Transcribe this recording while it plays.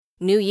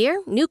New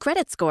year, new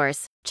credit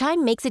scores.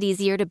 Chime makes it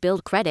easier to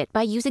build credit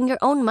by using your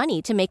own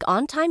money to make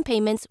on-time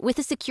payments with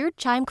a secured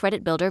Chime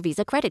Credit Builder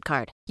Visa credit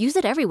card. Use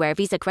it everywhere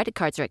Visa credit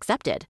cards are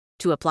accepted.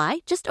 To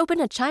apply, just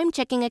open a Chime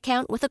checking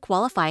account with a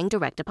qualifying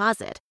direct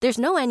deposit. There's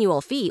no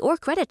annual fee or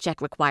credit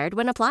check required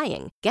when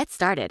applying. Get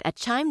started at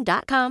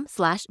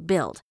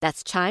chime.com/build.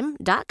 That's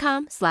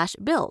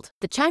chime.com/build.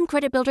 The Chime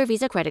Credit Builder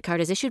Visa credit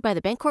card is issued by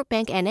the Bancorp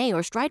Bank N.A.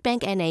 or Stride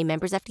Bank N.A.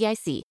 members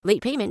FDIC.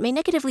 Late payment may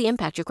negatively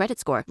impact your credit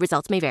score.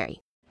 Results may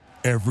vary.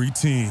 Every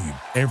team,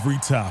 every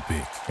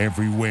topic,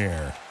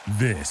 everywhere.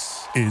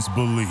 This is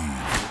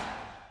Believe.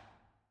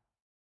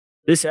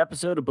 This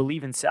episode of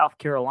Believe in South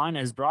Carolina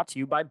is brought to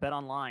you by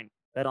BetOnline.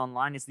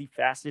 BetOnline is the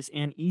fastest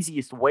and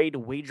easiest way to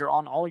wager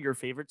on all your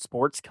favorite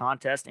sports,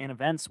 contests, and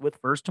events with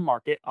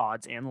first-to-market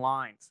odds and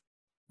lines.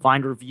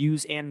 Find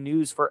reviews and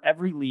news for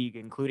every league,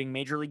 including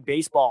Major League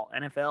Baseball,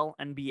 NFL,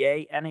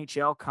 NBA,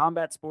 NHL,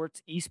 combat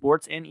sports,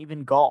 esports, and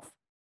even golf.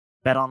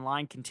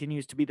 BetOnline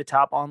continues to be the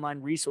top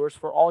online resource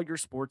for all your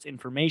sports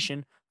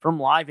information, from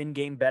live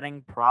in-game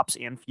betting, props,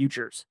 and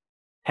futures.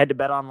 Head to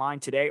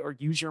BetOnline today or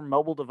use your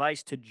mobile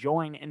device to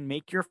join and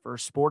make your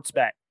first sports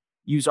bet.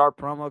 Use our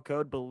promo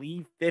code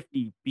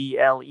BELIEVE50,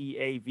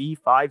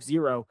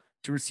 BLEAV50,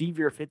 to receive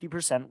your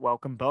 50%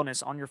 welcome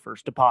bonus on your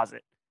first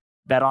deposit.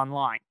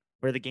 BetOnline,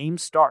 where the game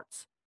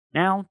starts.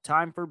 Now,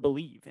 time for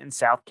Believe in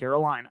South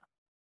Carolina.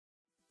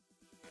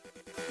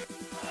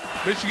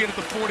 Michigan at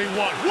the 41.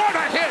 What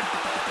a hit!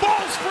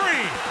 Ball's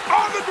free,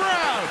 on the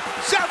ground.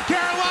 South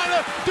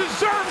Carolina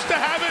deserves to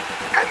have it,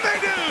 and they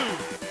do.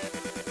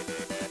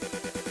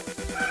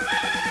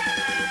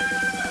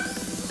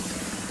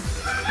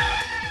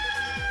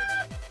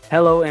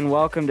 Hello and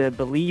welcome to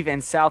Believe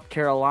in South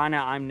Carolina.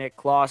 I'm Nick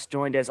Kloss,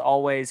 joined as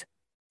always,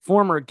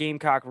 former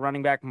Gamecock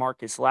running back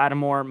Marcus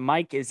Lattimore.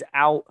 Mike is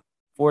out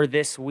for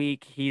this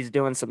week. He's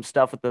doing some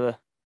stuff with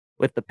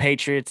the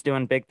Patriots,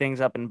 doing big things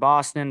up in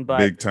Boston. But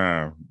big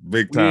time,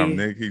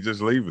 Nick. He's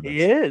just leaving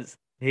us.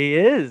 He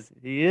is.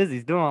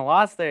 He's doing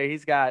lots there. He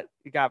got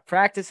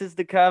practices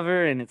to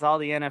cover, and it's all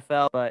the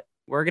NFL. But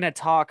we're gonna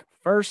talk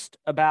first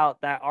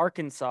about that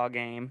Arkansas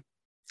game,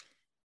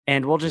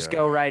 and we'll just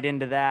go right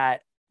into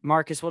that.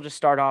 Marcus, we'll just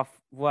start off.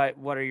 What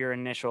are your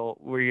initial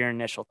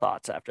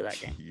thoughts after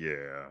that game?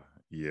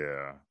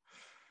 Yeah.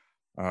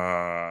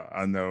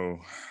 I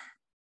know.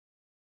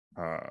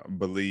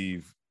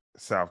 Believe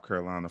South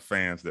Carolina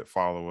fans that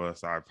follow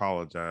us, I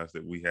apologize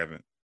that we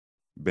haven't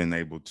been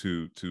able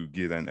to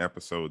get an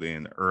episode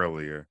in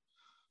earlier,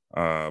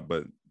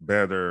 but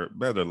better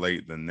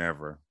late than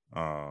never.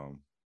 And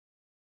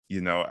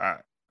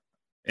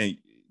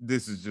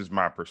this is just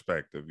my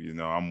perspective.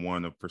 I'm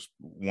one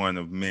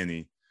of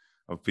many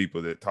of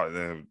people that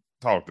have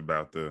talked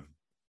about the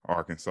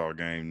Arkansas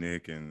game,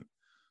 Nick, and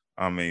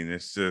I mean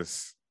it's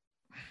just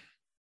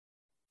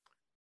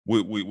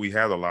we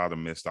had a lot of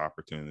missed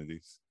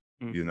opportunities.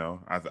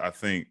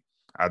 Mm-hmm.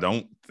 I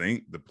don't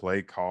think the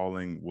play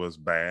calling was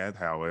bad.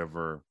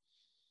 However,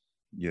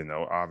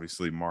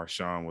 obviously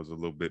Marshawn was a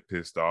little bit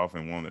pissed off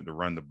and wanted to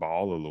run the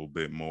ball a little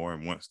bit more.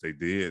 And once they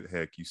did,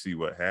 heck, you see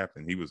what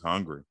happened. He was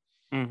hungry.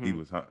 Mm-hmm.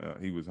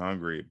 He was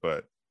hungry.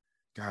 But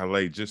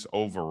golly, just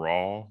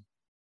overall,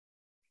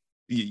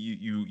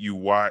 you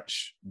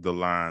watch the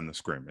line of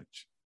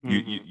scrimmage.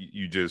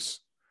 Mm-hmm.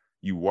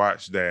 You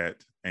watch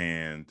that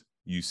and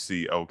you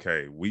see,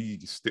 okay, we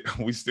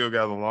still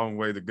got a long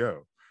way to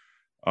go.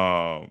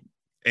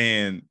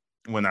 And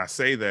when I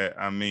say that,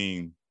 I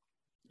mean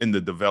in the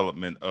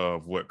development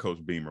of what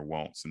Coach Beamer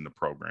wants in the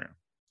program.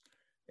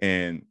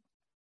 And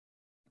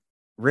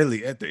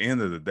really at the end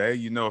of the day,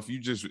 if you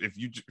just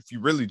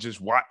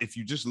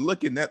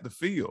looking at the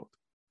field,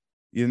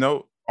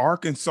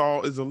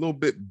 Arkansas is a little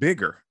bit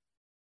bigger,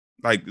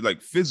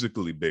 like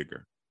physically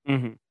bigger.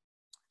 Mm-hmm.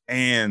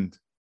 And,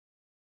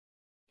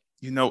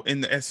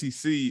 in the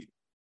SEC,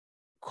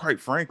 quite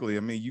frankly,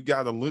 I mean, you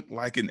got to look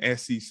like an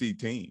SEC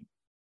team.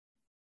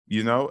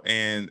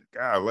 And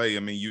golly, I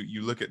mean,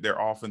 you look at their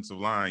offensive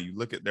line, you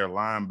look at their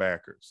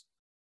linebackers.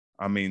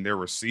 I mean, their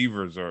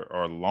receivers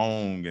are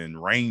long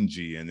and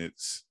rangy, and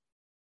it's,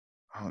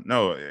 I don't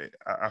know.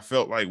 I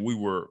felt like we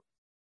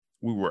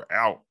weren't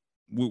out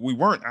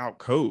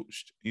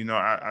coached.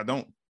 I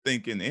don't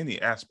think in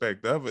any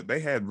aspect of it,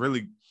 they had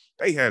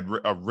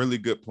a really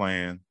good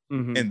plan.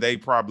 Mm-hmm. And they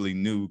probably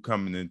knew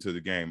coming into the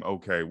game,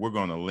 okay, we're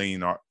going to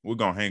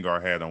hang our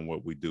hat on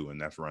what we do,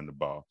 and that's run the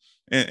ball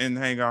and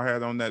hang our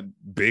hat on that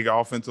big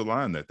offensive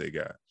line that they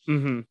got.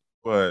 Mm-hmm.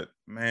 But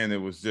man,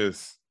 it was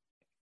just,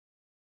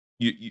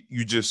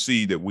 you just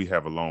see that we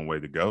have a long way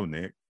to go,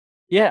 Nick.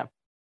 Yeah,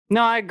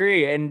 no, I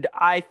agree. And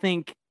I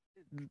think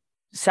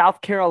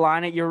South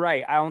Carolina, you're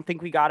right. I don't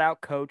think we got out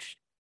coached.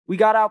 We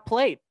got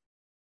outplayed.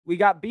 We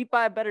got beat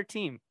by a better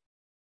team.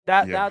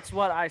 That's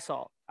what I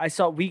saw.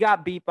 We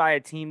got beat by a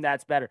team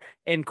that's better.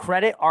 And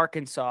credit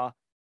Arkansas.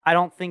 I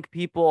don't think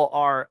people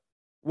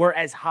were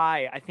as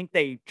high. I think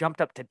they jumped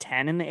up to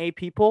 10 in the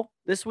AP poll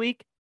this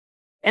week.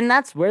 And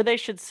that's where they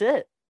should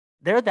sit.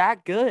 They're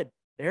that good.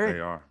 They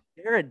are.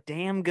 They're a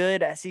damn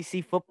good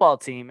SEC football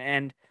team.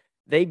 And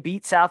they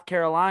beat South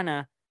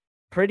Carolina.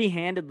 pretty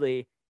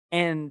handedly,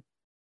 and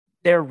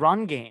their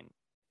run game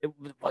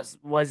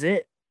was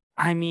it.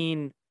 I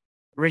mean,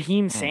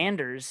 Raheem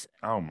Sanders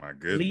oh my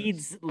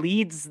goodness,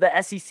 leads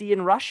the SEC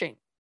in rushing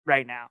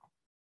right now.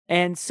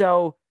 And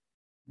so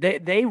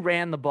they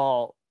ran the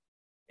ball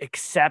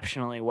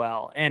exceptionally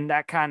well, and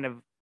that kind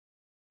of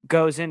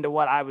goes into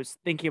what I was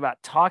thinking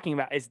about talking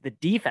about is the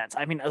defense.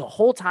 I mean, the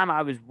whole time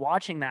I was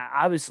watching that,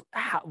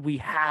 we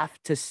have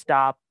to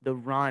stop the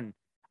run.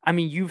 I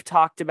mean, you've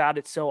talked about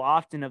it so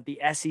often of the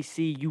SEC,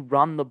 you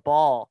run the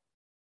ball,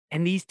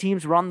 and these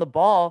teams run the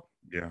ball.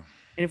 Yeah.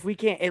 And if we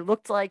can't, it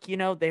looked like,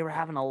 they were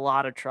having a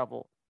lot of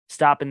trouble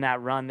stopping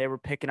that run. They were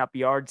picking up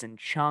yards in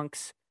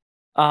chunks,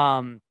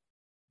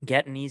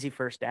 getting easy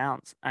first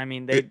downs. I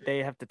mean, they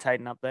have to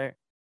tighten up there.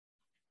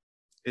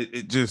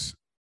 It just,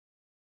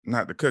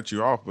 not to cut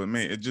you off, but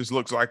man, it just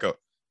looked like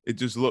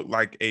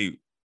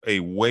a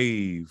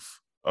wave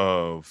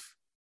of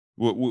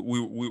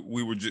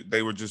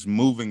they were just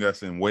moving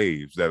us in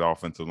waves, that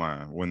offensive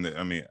line.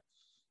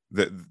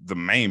 The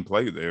main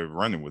play they're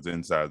running was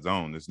inside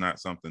zone. It's not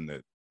something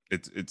that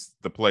it's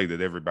the play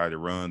that everybody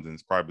runs, and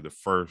it's probably the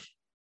first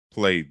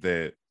play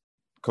that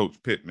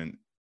Coach Pittman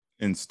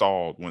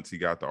installed once he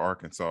got to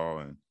Arkansas.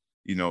 And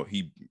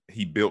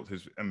he built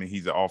he's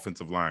an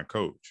offensive line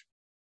coach,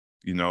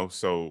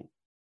 so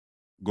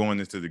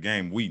going into the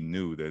game, we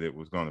knew that it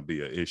was going to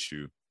be an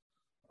issue,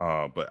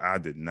 but I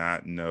did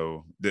not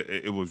know that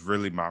it was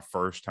really my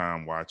first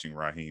time watching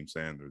Raheem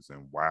Sanders,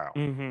 and wow.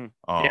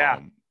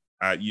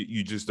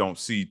 You just don't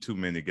see too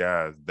many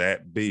guys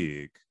that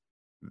big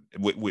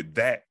with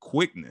that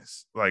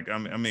quickness. Like,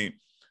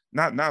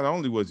 not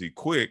only was he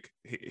quick,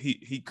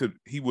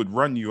 he would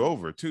run you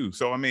over too.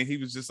 So, he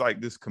was just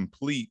like this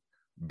complete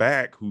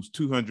back who's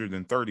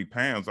 230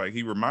 pounds. Like,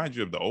 he reminds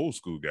you of the old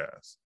school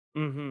guys.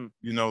 Mm-hmm.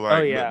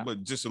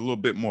 But just a little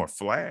bit more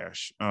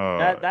flash.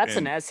 That's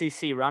an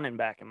SEC running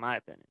back, in my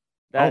opinion.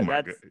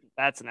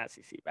 That's an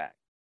SEC back.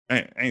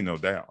 Ain't no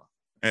doubt.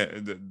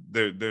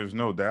 There's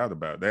no doubt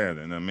about that.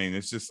 And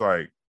it's just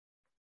like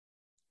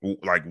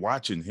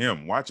watching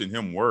him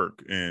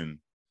work. And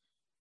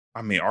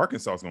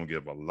Arkansas is going to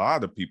give a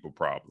lot of people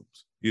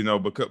problems,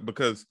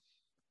 because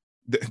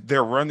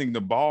they're running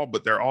the ball,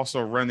 but they're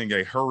also running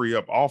a hurry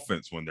up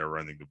offense when they're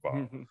running the ball.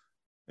 Mm-hmm.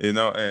 And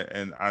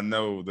I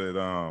know that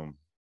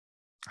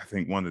I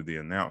think one of the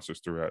announcers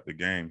throughout the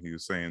game, he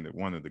was saying that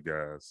one of the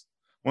guys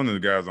on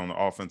the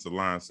offensive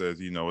line says,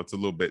 it's a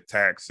little bit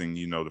taxing,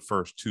 the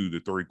first 2 to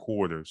 3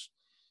 quarters,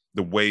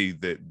 the way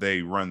that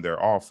they run their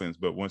offense.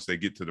 But once they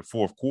get to the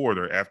fourth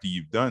quarter, after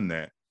you've done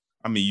that,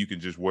 you can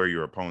just wear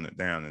your opponent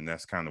down. And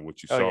that's kind of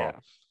what you saw. Yeah.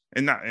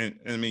 And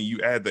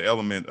you add the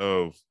element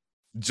of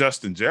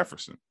Justin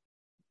Jefferson.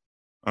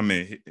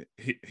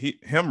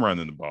 Him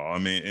running the ball.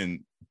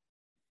 And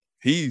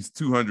he's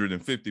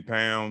 250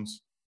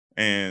 pounds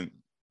and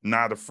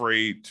not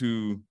afraid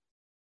to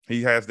 –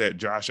 he has that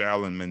Josh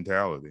Allen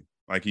mentality.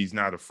 Like, he's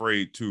not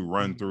afraid to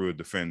run through a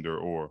defender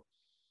or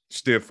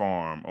stiff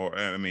arm. Or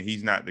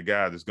he's not the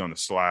guy that's going to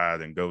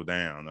slide and go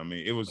down.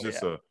 It was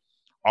just a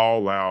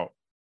all-out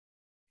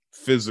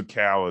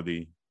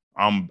physicality.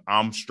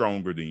 I'm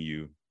stronger than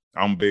you.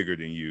 I'm bigger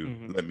than you.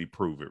 Mm-hmm. Let me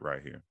prove it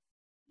right here.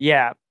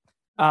 Yeah.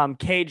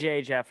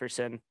 KJ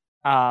Jefferson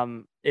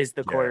is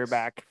the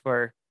quarterback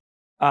for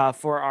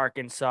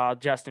Arkansas.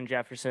 Justin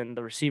Jefferson,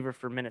 the receiver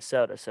for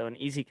Minnesota. So an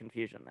easy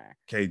confusion there.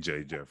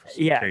 KJ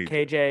Jefferson. Yeah,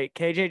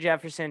 KJ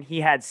Jefferson.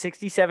 He had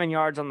 67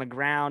 yards on the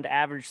ground,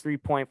 averaged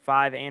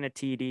 3.5 and a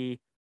TD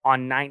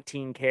on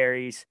 19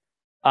 carries.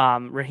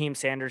 Raheem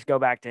Sanders, go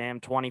back to him,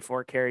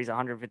 24 carries,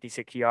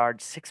 156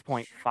 yards,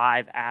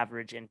 6.5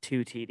 average and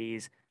 2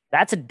 TDs.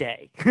 That's a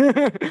day.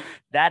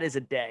 That is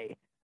a day,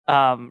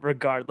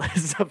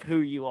 regardless of who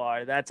you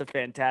are. That's a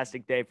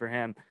fantastic day for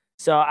him.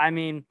 So,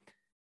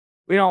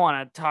 we don't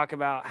want to talk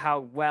about how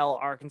well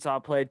Arkansas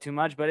played too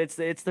much, but it's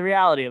the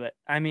reality of it.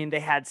 They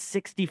had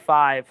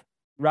 65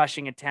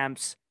 rushing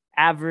attempts,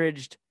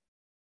 averaged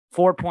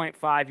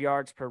 4.5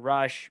 yards per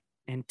rush,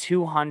 and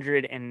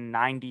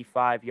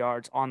 295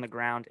 yards on the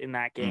ground in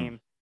that game.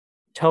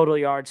 Total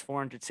yards,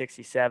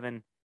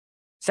 467.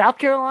 South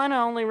Carolina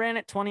only ran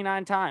it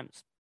 29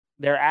 times.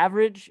 Their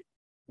average,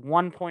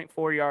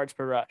 1.4 yards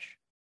per rush.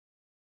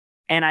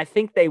 And I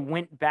think they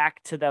went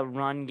back to the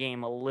run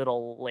game a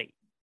little late,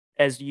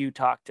 as you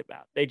talked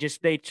about. They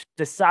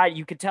decided,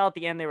 you could tell at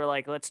the end, they were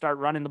like, let's start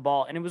running the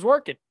ball. And it was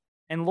working.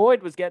 And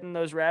Lloyd was getting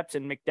those reps,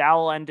 and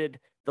McDowell ended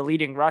the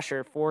leading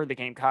rusher for the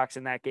Gamecocks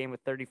in that game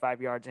with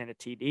 35 yards and a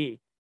TD.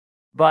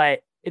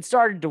 But it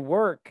started to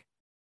work.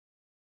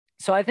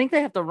 So I think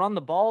they have to run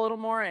the ball a little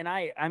more.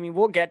 And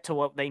we'll get to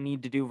what they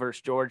need to do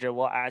versus Georgia.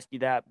 We'll ask you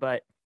that.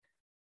 But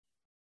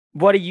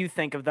what do you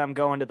think of them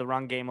going to the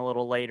run game a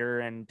little later?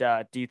 And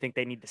do you think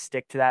they need to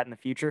stick to that in the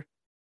future?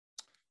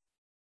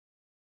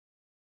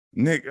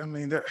 Nick,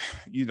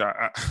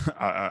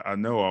 I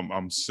know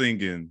I'm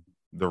singing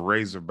the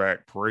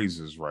Razorback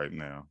praises right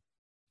now,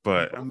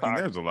 but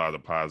there's a lot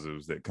of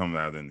positives that come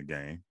out in the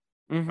game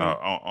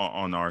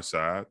on our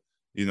side.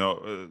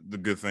 The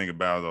good thing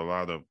about a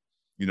lot of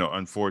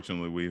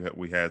unfortunately,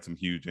 we had some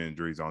huge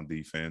injuries on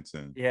defense,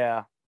 and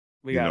yeah,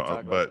 we got to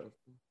talk about those.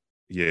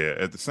 Yeah,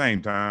 at the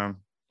same time,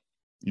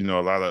 a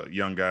lot of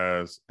young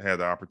guys had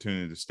the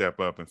opportunity to step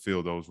up and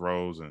fill those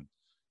roles and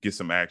get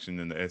some action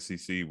in the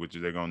SEC, which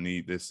they're going to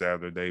need this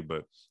Saturday.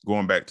 But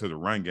going back to the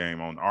run game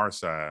on our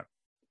side,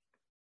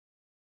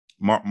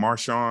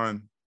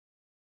 Marshawn,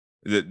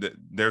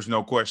 there's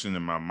no question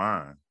in my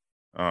mind.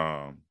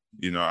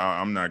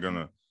 I'm not going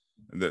to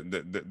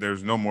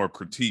there's no more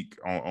critique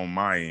on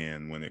my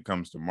end when it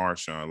comes to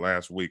Marshawn.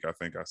 Last week, I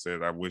think I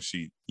said I wish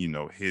he,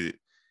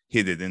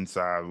 hit it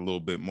inside a little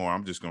bit more.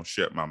 I'm just going to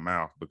shut my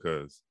mouth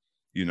because,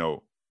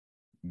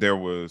 there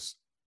was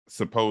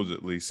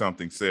supposedly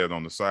something said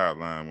on the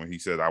sideline when he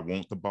said, I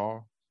want the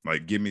ball,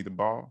 like, give me the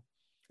ball.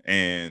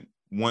 And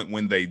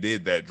when they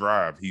did that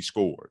drive, he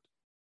scored.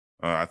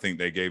 I think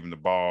they gave him the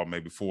ball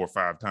maybe 4 or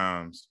 5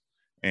 times,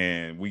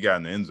 and we got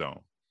in the end zone.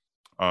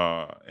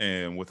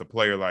 And with a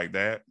player like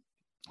that,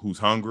 who's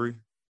hungry,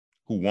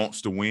 who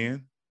wants to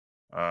win,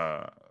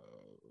 I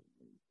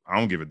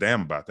don't give a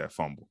damn about that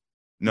fumble.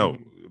 No,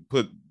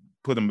 put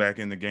him back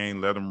in the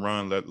game, let him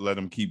run, let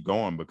him keep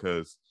going,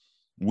 because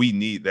we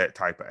need that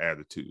type of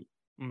attitude.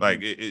 Like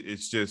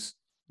it's just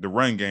the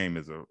run game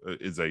is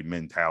a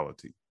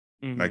mentality.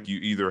 Like you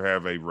either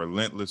have a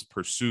relentless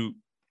pursuit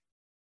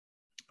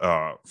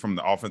from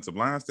the offensive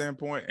line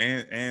standpoint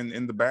and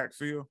in the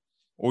backfield,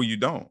 or you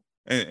don't.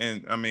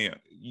 And I mean,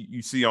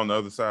 you see on the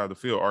other side of the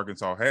field,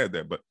 Arkansas had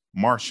that, but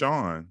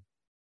Marshawn,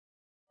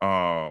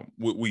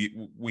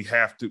 we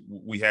have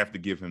to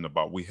give him the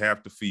ball. We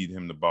have to feed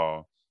him the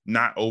ball,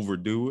 not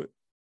overdo it.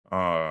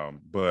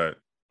 But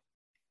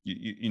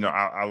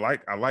I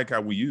like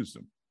how we used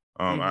him.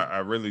 I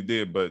really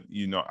did. But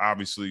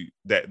obviously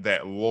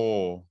that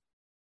lull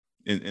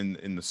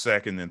in the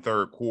second and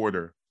third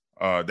quarter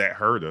that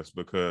hurt us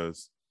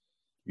because.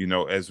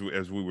 As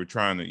we were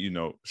trying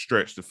to,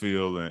 stretch the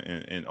field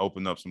and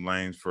open up some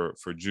lanes for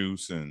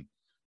Juice and,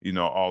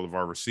 all of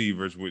our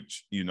receivers,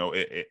 which,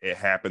 it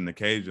happened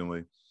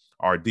occasionally.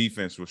 Our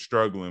defense was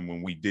struggling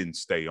when we didn't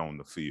stay on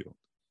the field.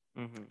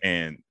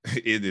 And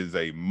it is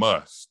a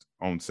must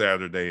on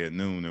Saturday at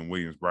noon in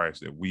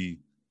Williams-Brice that we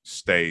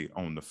stay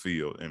on the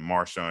field. And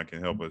Marshawn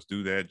can help us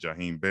do that.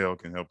 Jaheim Bell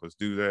can help us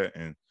do that.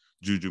 And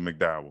Juju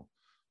McDowell.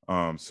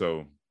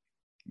 So –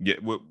 yeah,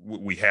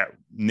 we have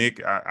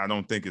Nick. I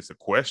don't think it's a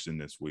question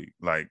this week.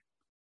 Like,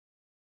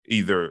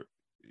 either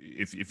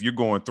if you're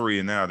going 3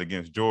 and out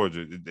against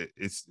Georgia,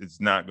 it's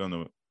not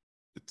gonna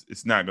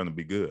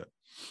be good.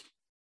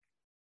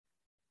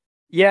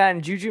 Yeah,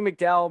 and Juju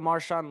McDowell,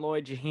 Marshawn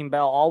Lloyd, Jaheim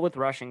Bell, all with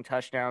rushing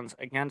touchdowns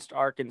against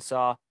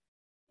Arkansas.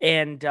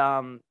 And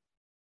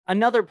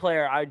another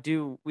player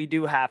we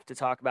do have to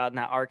talk about in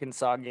that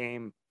Arkansas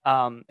game,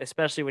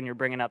 especially when you're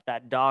bringing up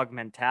that dog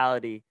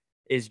mentality,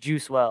 is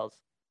Juice Wells.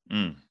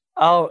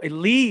 Oh, it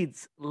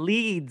leads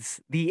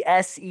the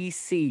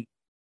SEC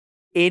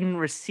in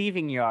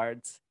receiving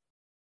yards.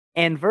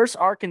 And versus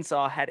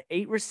Arkansas had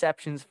 8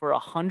 receptions for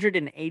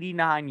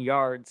 189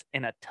 yards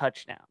and a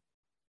touchdown.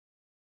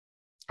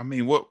 I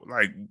mean,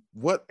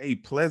 what a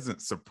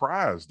pleasant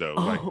surprise, though.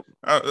 Like,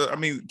 I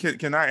mean,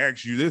 can I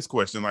ask you this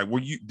question? Like,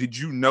 did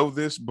you know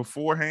this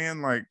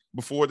beforehand, like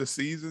before the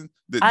season,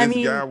 that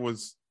this guy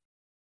was?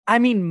 I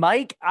mean,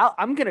 Mike,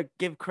 I'm going to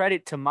give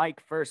credit to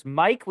Mike first.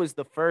 Mike was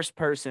the first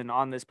person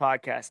on this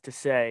podcast to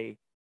say,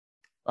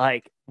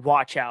 like,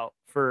 watch out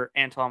for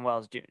Antwane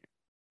Wells Jr.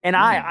 And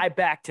I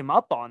backed him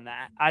up on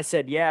that. I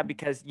said, yeah,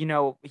 because,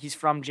 he's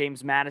from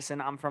James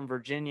Madison. I'm from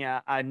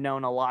Virginia. I've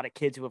known a lot of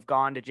kids who have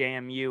gone to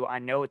JMU. I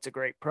know it's a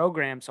great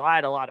program, so I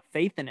had a lot of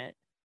faith in it.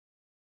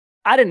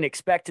 I didn't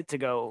expect it to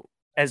go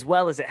as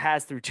well as it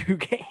has through 2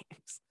 games.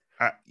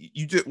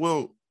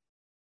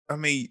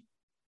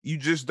 You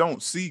just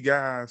don't see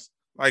guys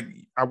like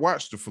I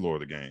watched the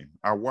Florida game.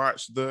 I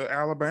watched the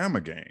Alabama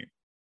game.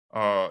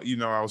 I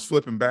was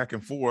flipping back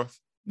and forth,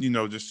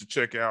 just to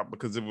check out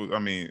because it was,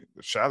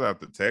 shout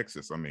out to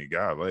Texas.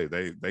 Golly,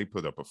 they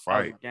put up a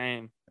fight.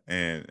 Game.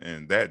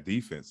 And that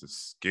defense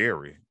is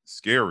scary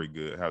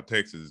good how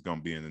Texas is going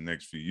to be in the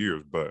next few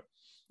years. But,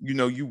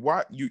 you're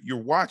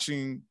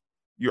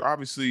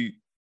obviously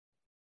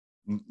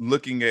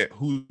looking at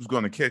who's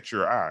going to catch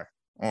your eye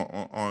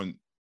on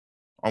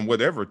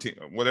whatever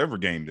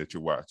game that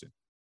you're watching.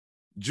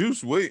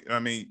 Juice,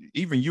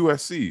 even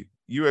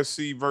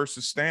USC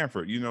versus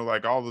Stanford,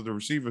 like all of the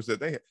receivers that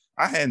they had.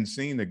 I hadn't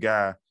seen a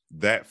guy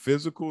that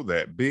physical,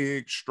 that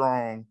big,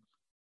 strong,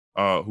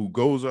 who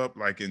goes up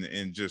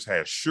and just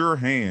has sure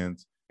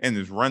hands and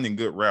is running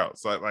good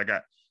routes.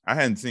 I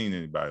hadn't seen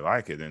anybody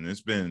like it. And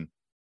it's been,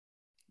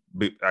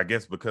 I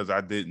guess, because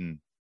I didn't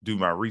do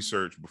my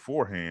research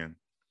beforehand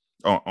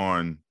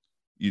on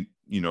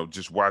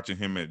just watching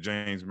him at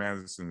James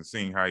Madison and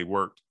seeing how he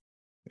worked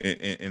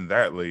in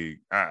that league,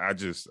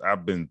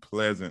 I've been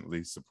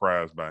pleasantly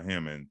surprised by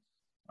him. And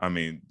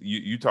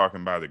you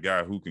talking about a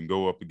guy who can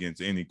go up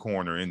against any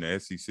corner in the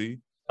SEC.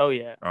 Oh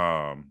yeah.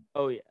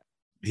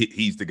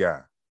 He's the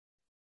guy.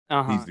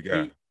 He's the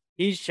guy.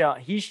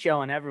 He's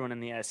showing everyone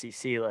in the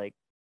SEC like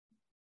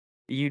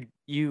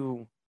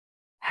you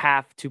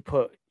have to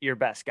put your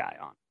best guy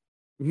on.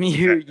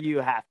 You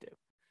have to,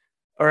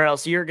 or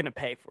else you're going to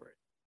pay for it.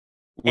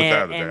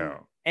 Without a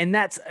doubt. And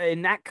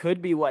that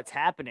could be what's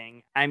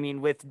happening. I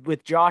mean,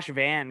 with Josh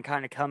Vann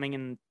kind of coming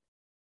in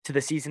to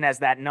the season as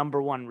that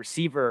number one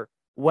receiver,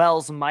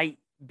 Wells might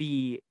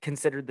be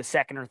considered the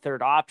second or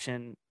third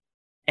option.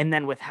 And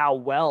then with how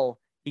well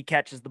he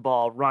catches the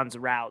ball, runs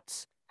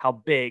routes, how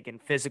big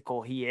and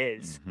physical he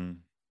is,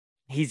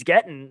 he's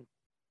getting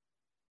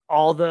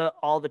all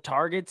the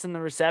targets and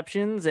the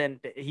receptions, and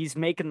he's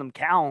making them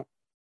count.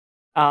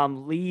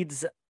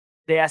 Leads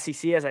the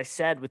SEC, as I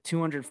said, with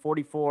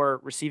 244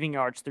 receiving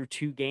yards through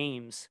 2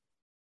 games,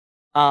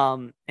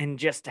 and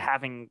just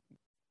having a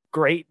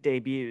great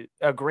debut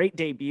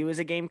as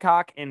a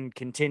Gamecock and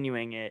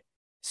continuing it.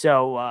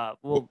 So,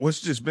 what's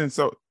just been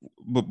so,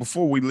 but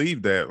before we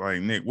leave that,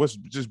 like, Nick, what's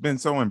just been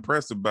so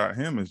impressive about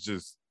him is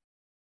just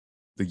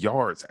the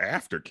yards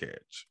after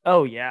catch.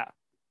 Oh yeah.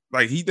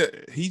 Like he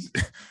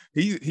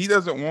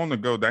doesn't want to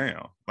go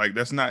down. Like,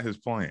 that's not his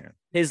plan.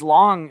 His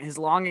long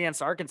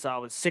against Arkansas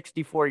was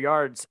 64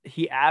 yards.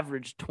 He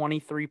averaged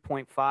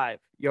 23.5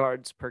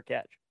 yards per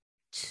catch.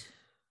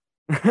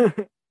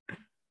 And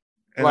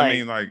I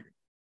mean, like,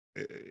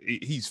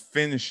 he's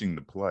finishing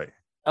the play.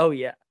 Oh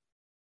yeah.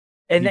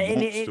 And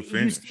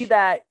you see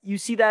that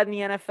in the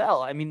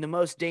NFL. I mean,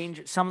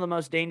 some of the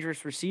most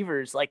dangerous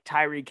receivers like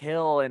Tyreek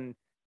Hill and,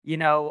 you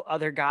know,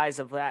 other guys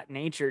of that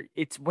nature,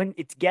 it's when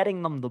it's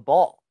getting them the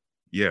ball.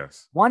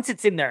 Yes. Once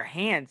it's in their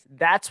hands,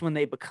 that's when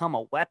they become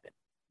a weapon.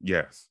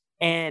 Yes.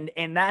 And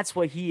that's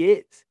what he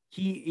is.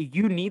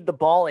 You need the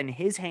ball in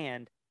his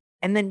hand,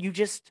 and then you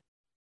just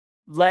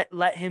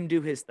let him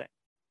do his thing.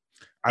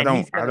 I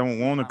don't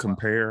want to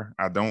compare.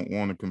 I don't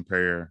want to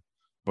compare,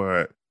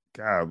 but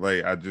God,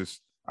 like,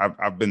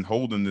 I've been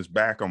holding this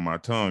back on my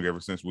tongue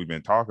ever since we've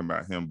been talking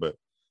about him, but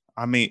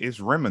I mean, it's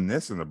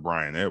reminiscent of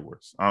Bryan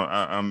Edwards.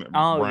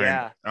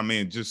 Yeah. I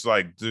mean, just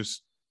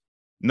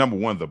number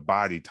one, the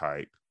body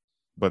type,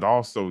 but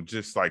also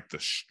just like the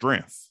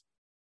strength.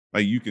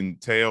 Like, you can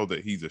tell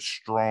that he's a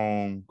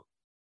strong,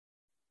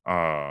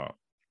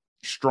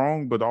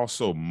 but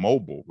also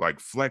mobile, like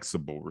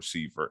flexible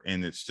receiver.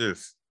 And it's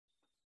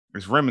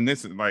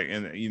reminiscent, like,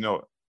 and, you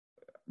know,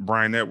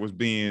 Bryan Edwards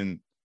being,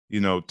 you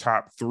know,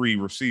 top 3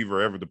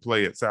 receiver ever to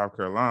play at South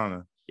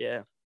Carolina.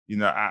 Yeah. You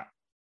know,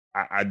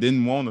 I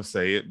didn't want to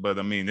say it, but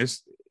I mean,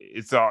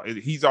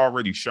 he's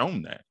already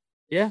shown that.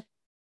 Yeah.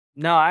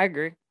 No, I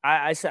agree.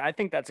 I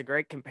think that's a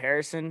great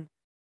comparison.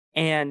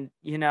 And,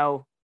 you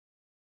know,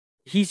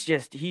 he's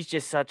just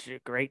such a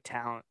great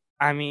talent.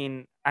 I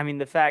mean,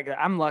 the fact that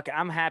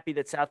I'm happy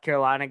that South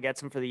Carolina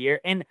gets him for the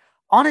year. And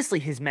honestly,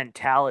 his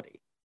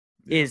mentality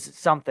is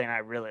something I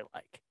really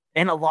like.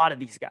 And a lot of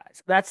these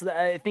guys,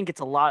 I think it's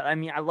a lot. I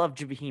mean, I love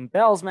Jaheim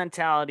Bell's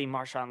mentality.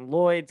 Marshawn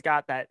Lloyd's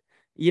got that,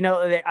 you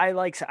know,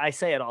 I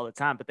say it all the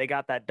time, but they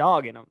got that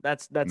dog in them.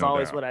 That's no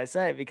always doubt what I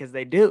say, because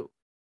they do.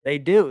 They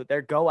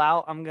go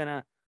out. I'm going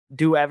to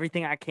do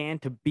everything I can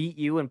to beat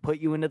you and put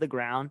you into the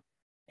ground.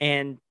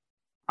 And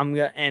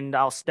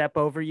I'll step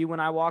over you when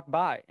I walk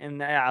by.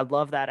 And I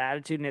love that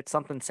attitude. And it's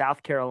something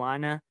South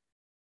Carolina,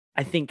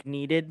 I think,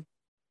 needed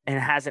and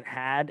hasn't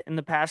had in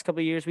the past couple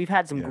of years. We've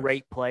had some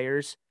great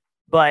players,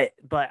 but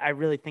I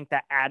really think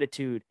that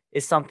attitude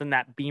is something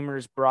that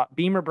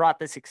Beamer brought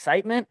this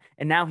excitement,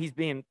 and now he's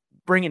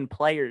bringing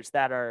players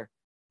that are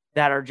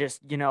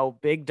just, you know,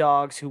 big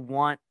dogs who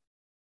want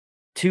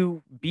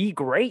to be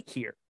great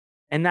here.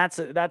 And that's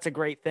a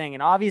great thing.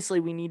 And obviously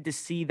we need to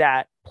see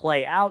that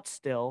play out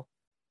still.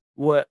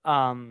 But,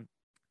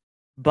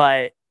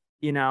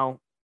 you know,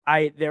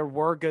 there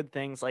were good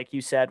things, like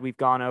you said, we've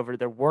gone over.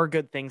 There were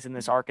good things in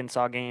this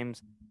Arkansas game.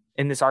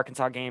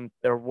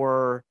 There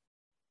were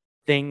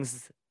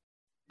things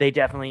they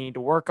definitely need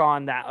to work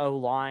on. That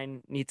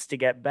O-line needs to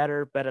get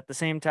better, but at the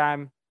same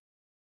time,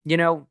 you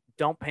know,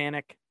 don't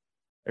panic.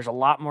 There's a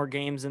lot more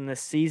games in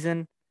this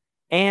season.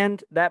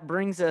 And that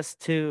brings us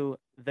to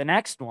the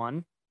next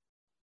one,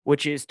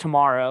 which is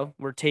tomorrow.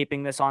 We're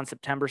taping this on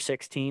September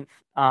 16th.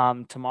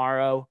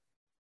 Tomorrow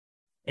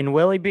in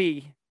Willie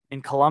B,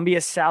 in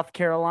Columbia, South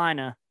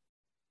Carolina,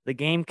 the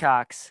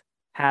Gamecocks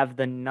have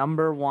the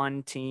number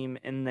 1 team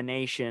in the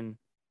nation,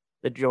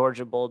 the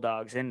Georgia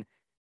Bulldogs. And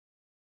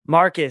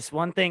Marcus,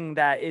 one thing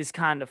that is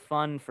kind of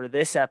fun for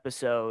this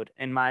episode,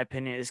 in my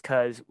opinion, is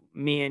because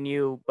me and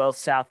you, both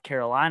South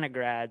Carolina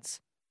grads,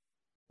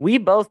 we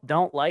both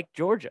don't like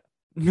Georgia.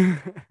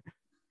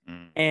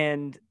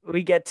 And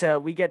we get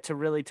to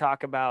really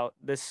talk about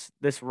this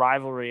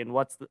rivalry and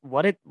what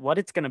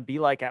it's going to be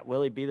like at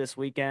Willie B this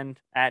weekend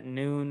at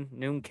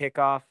noon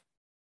kickoff.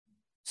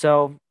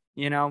 So,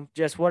 you know,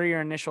 just what are your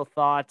initial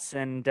thoughts,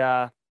 and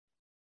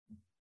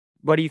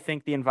what do you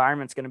think the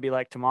environment's going to be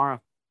like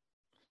tomorrow?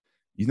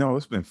 You know,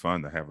 it's been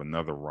fun to have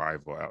another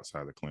rival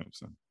outside of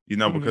Clemson, you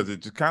know, because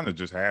it just kind of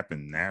just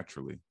happened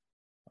naturally.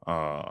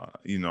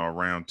 You know,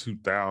 around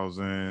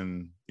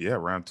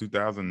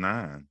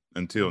 2009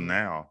 until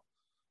now.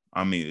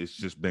 I mean, it's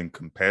just been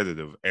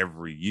competitive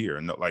every year.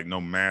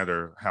 No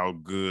matter how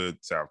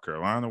good South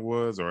Carolina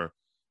was or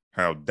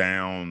how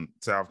down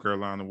South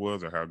Carolina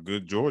was, or how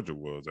good Georgia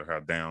was, or how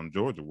down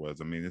Georgia was.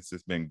 I mean, it's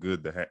just been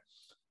good to have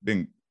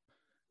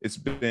it's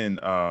been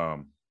I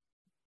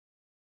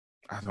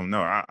don't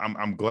know.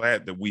 I'm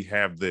glad that we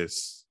have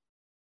this.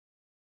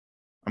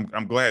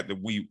 I'm glad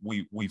that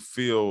we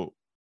feel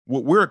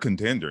we're a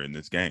contender in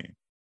this game.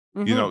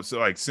 Mm-hmm. You know, so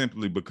like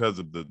simply because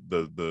of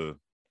the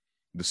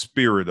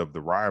spirit of the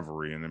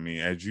rivalry. And I mean,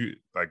 as you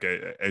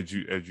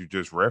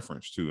just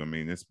referenced to, I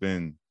mean, it's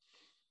been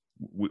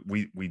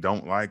we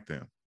don't like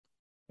them,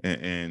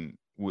 and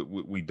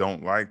we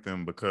don't like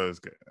them because,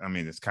 I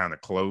mean, it's kind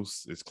of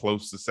close. It's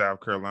close to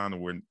South Carolina.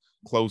 We're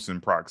close in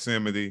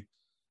proximity.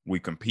 We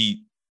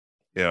compete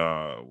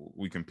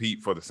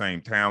for the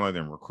same talent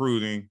and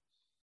recruiting.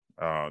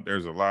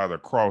 There's a lot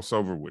of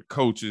crossover with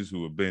coaches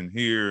who have been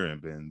here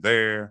and been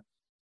there.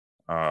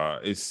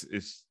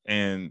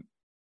 And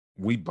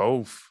we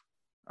both,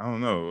 I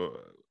don't know,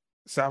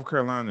 South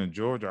Carolina and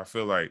Georgia, I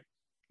feel like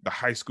the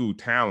high school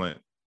talent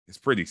is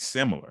pretty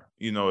similar,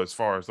 you know, as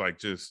far as like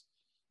just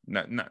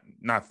not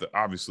the,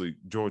 obviously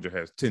Georgia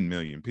has 10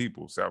 million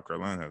people, South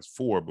Carolina has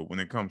 4, but when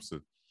it comes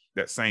to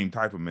that same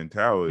type of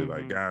mentality,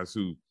 like guys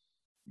who,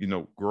 you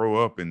know,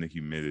 grow up in the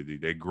humidity,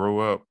 they grow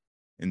up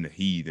in the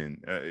heat,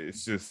 and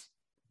it's just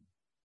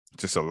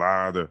a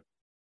lot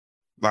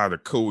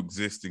of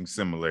coexisting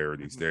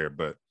similarities there.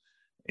 But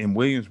in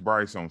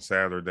Williams-Brice on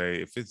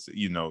Saturday, if it's,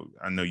 you know,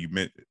 I know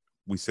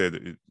we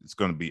said it's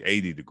going to be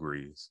 80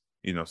 degrees,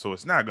 you know, so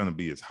it's not going to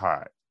be as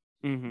hot,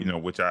 you know,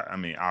 which I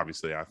mean,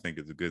 obviously I think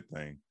is a good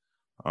thing.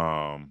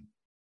 You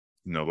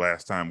know,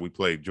 last time we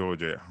played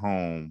Georgia at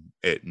home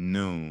at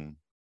noon,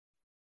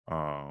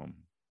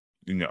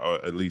 you know,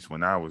 at least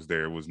when I was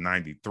there, it was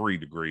 93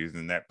 degrees,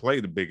 and that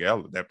played a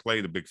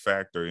big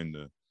factor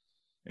into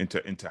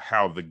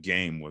how the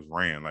game was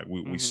ran. Like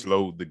we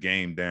slowed the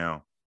game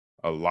down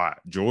a lot.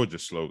 Georgia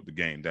slowed the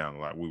game down a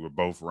lot. We were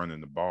both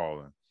running the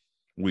ball, and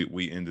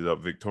we ended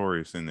up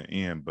victorious in the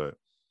end. But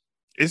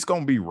it's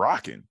gonna be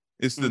rocking.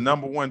 It's the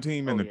number one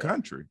team in the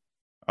country,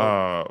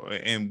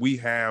 and we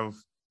have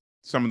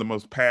some of the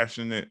most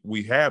passionate.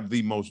 We have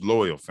the most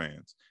loyal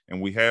fans,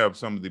 and we have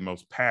some of the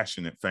most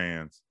passionate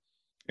fans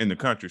in the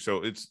country.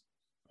 So it's,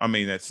 I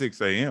mean, at 6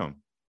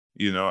 a.m.,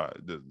 you know,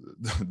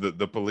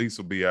 the police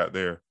will be out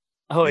there.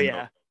 Oh,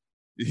 yeah.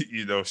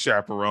 You know,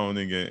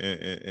 chaperoning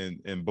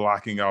and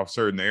blocking off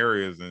certain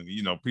areas, and,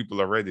 you know, people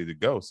are ready to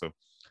go. So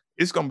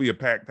it's going to be a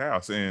packed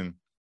house. And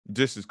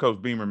just as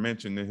Coach Beamer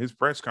mentioned in his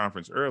press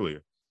conference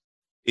earlier,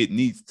 it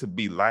needs to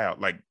be loud.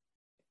 Like,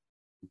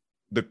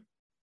 the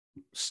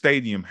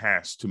stadium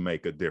has to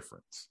make a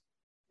difference.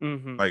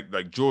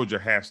 Like Georgia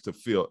has to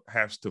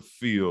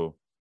feel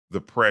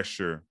the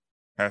pressure,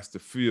 has to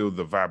feel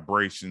the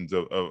vibrations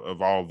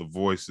of all the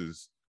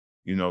voices,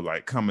 you know,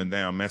 like coming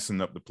down,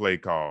 messing up the play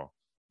call,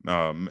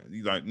 like,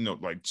 you know,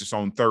 like just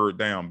on third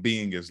down,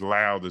 being as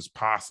loud as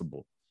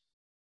possible,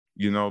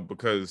 you know,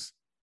 because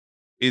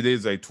it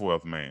is a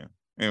 12th man.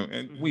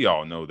 And we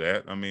all know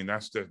that. I mean,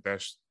 that's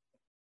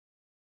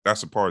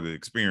a part of the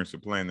experience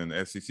of playing in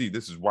the SEC.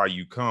 This is why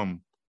you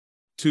come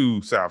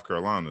to South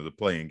Carolina to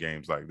play in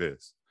games like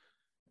this.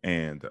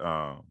 And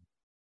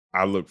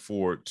I look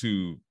forward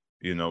to,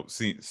 you know,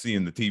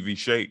 seeing the TV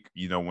shake,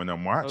 you know, when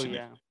I'm watching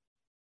it.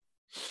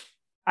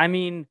 I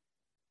mean,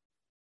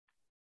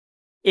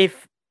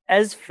 if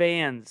as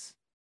fans,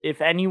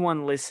 if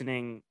anyone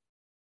listening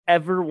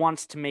ever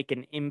wants to make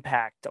an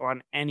impact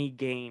on any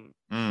game,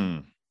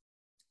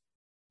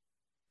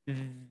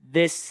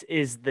 this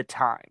is the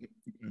time.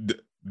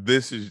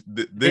 This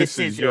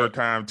is your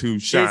time to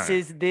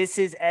shine. This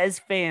is as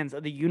fans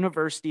of the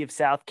University of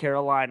South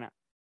Carolina,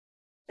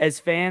 as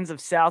fans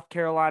of South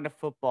Carolina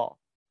football,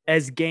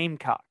 as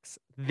Gamecocks,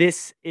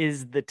 this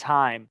is the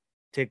time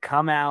to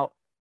come out,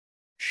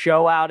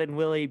 show out in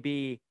Willie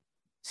B,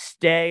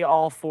 stay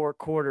all 4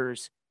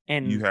 quarters,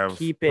 and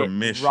keep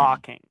it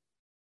rocking.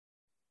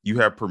 You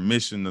have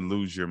permission to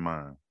lose your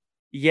mind.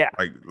 Yeah.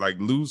 Like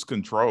lose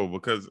control,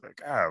 because,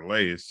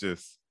 golly, it's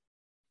just.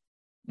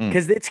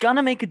 Because it's going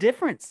to make a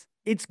difference.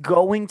 It's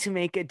going to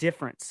make a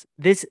difference.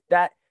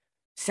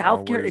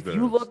 South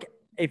Carolina,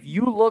 if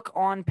you look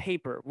on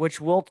paper,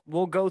 which we'll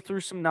go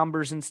through some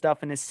numbers and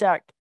stuff in a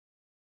sec,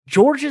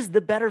 Georgia's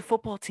the better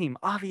football team.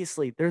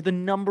 Obviously, they're the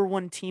number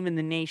 1 team in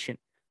the nation.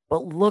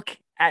 But look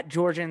at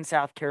Georgia and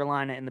South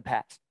Carolina in the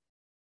past.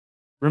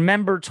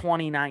 Remember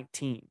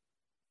 2019.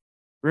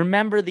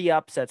 Remember the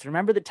upsets.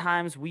 Remember the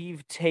times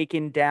we've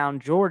taken down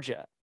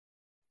Georgia.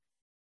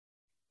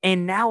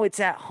 And now it's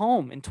at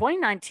home. In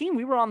 2019,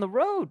 we were on the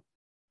road.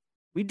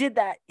 We did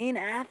that in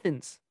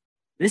Athens.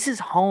 This is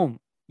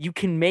home. You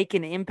can make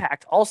an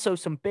impact. Also,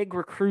 some big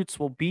recruits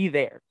will be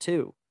there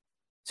too.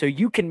 So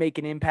you can make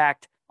an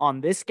impact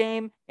on this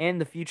game and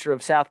the future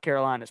of South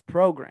Carolina's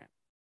program.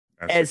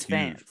 That's as a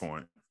fans. Huge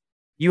point.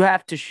 You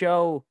have to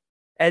show,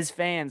 as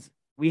fans,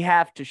 we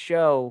have to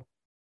show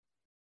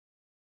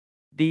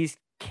these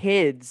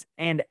kids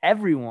and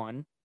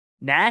everyone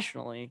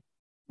nationally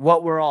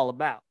what we're all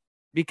about.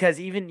 Because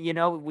even, you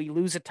know, we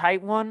lose a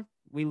tight one,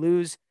 we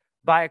lose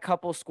by a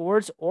couple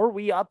scores, or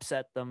we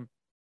upset them.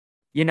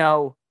 You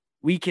know,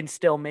 we can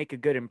still make a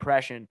good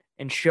impression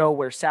and show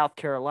where South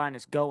Carolina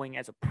is going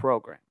as a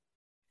program.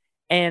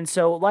 And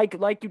so like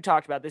you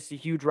talked about, this is a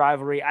huge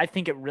rivalry. I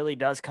think it really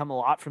does come a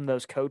lot from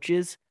those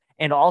coaches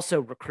and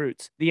also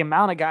recruits. The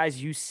amount of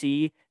guys you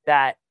see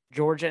that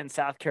Georgia and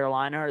South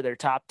Carolina are their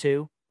top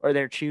two, or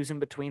they're choosing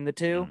between the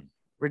two,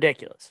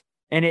 ridiculous.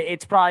 And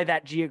it's probably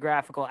that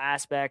geographical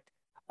aspect.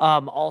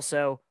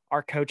 Also,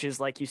 our coaches,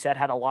 like you said,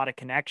 had a lot of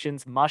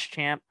connections.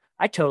 Muschamp,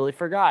 I totally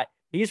forgot.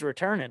 He's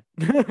returning.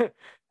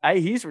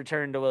 He's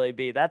returned to Willie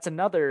B. That's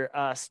another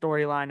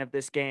storyline of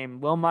this game.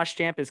 Will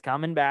Muschamp is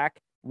coming back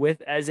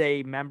as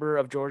a member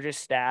of Georgia's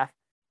staff.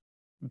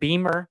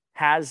 Beamer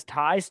has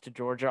ties to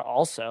Georgia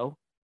also.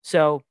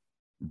 So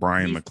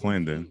Brian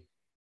McClendon,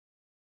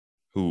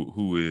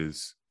 who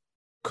is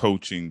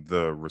coaching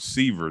the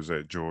receivers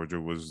at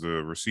Georgia, was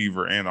the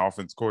receiver and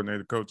offense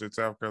coordinator coach at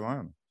South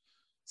Carolina.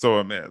 So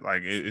I mean,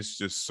 like, it's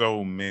just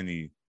so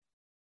many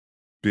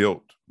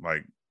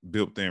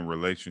built-in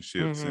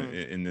relationships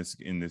in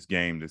this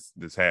game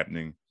that's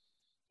happening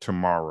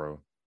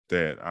tomorrow.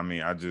 That, I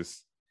mean, I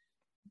just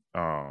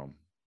all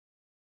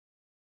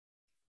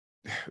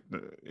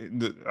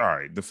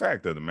right. The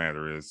fact of the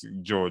matter is,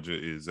 Georgia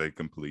is a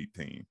complete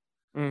team.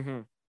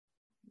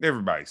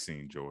 Everybody's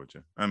seen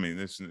Georgia. I mean,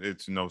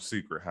 it's no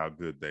secret how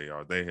good they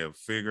are. They have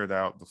figured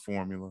out the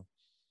formula,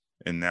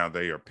 and now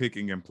they are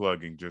picking and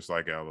plugging just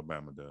like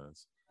Alabama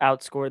does.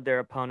 Outscored their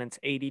opponents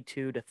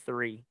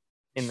 82-3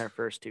 in their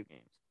first two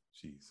games.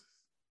 Jesus.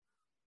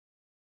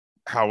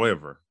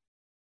 However,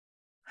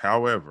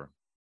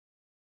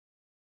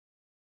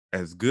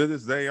 as good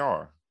as they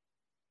are,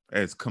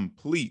 as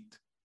complete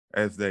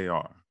as they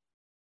are,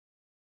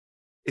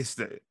 this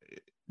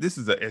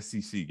is a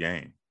SEC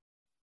game.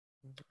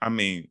 I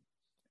mean,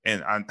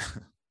 and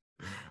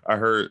I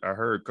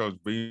heard Coach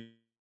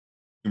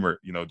Beamer,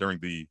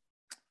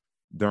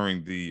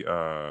 during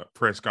the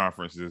press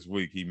conference this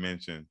week, he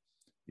mentioned,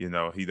 he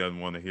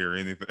doesn't want to hear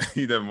anything.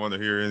 He doesn't want to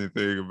hear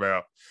anything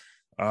about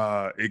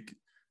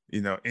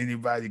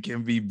anybody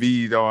can be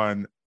beat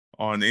on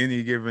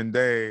any given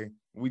day.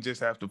 We just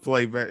have to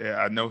play better.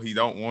 I know he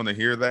don't want to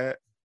hear that,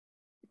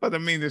 but I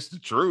mean, it's the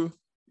truth.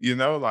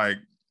 Like,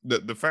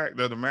 the fact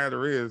of the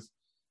matter is,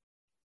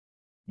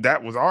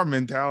 that was our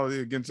mentality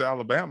against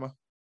Alabama,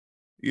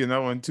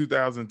 in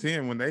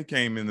 2010 when they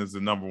came in as the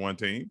number one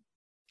team.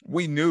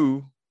 We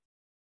knew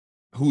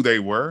who they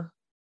were.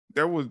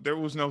 There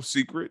was no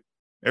secret.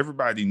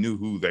 Everybody knew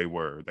who they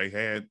were. They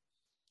had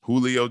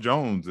Julio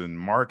Jones and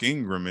Mark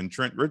Ingram and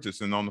Trent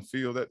Richardson on the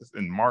field,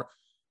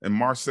 and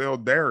Marcel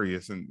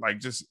Darius, and like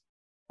just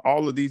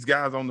all of these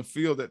guys on the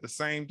field at the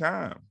same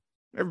time.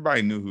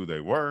 Everybody knew who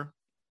they were,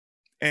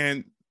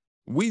 and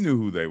we knew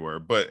who they were.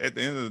 But at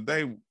the end of the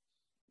day,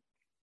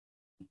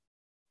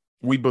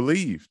 we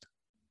believed.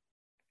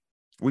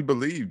 We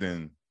believed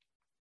in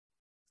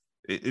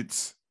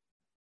it's.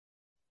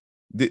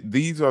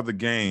 These are the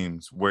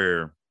games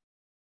where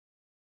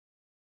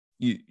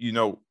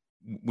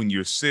when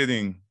you sit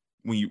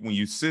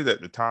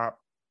at the top,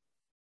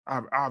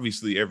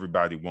 obviously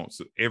everybody wants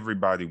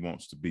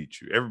to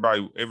beat you.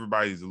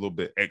 Everybody's a little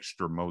bit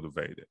extra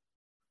motivated.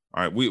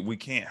 All right, we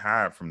can't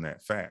hide from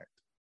that fact.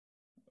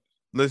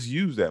 Let's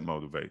use that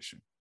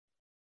motivation.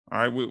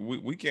 All right,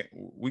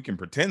 we can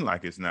pretend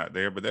like it's not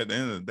there, but at the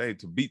end of the day,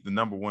 to beat the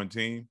number one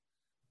team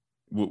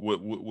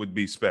would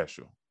be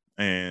special,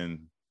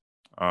 and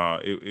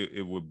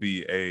it would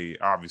be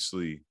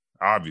obviously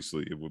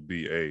it would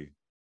be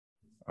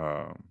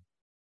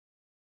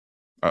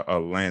a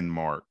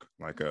landmark,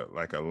 like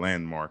a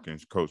landmark in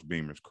Coach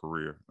Beamer's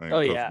career.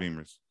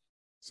 Beamer's.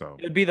 So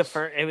it would be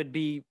It would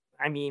be.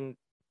 I mean,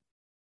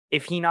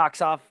 if he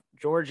knocks off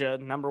Georgia,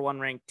 number one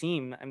ranked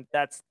team, and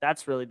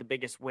that's really the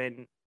biggest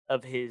win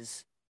of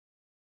his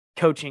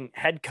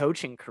head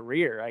coaching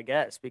career, I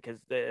guess, because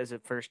as a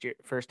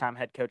first time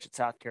head coach at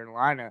South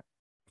Carolina,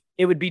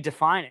 it would be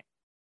defining.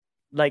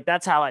 Like,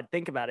 that's how I'd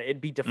think about it. It'd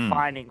be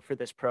defining for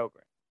this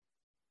program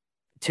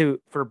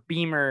for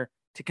Beamer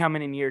to come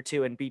in year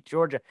two and beat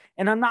Georgia.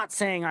 And I'm not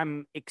saying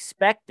I'm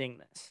expecting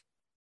this.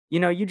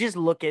 You just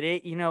look at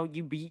it,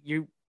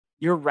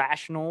 you're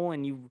rational,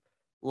 and you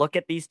look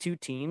at these two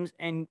teams,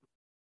 and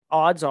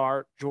odds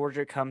are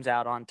Georgia comes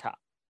out on top.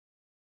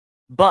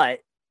 But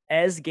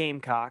as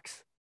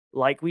Gamecocks,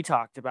 like we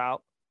talked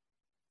about,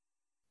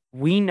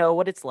 we know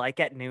what it's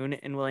like at noon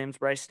in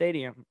Williams-Brice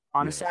Stadium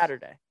on a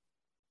Saturday.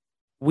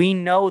 We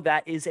know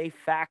that is a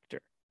factor,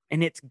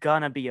 and it's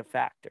going to be a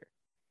factor.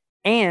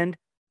 And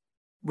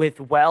with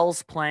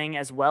Wells playing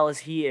as well as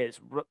he is,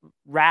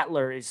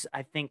 Rattler is,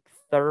 I think,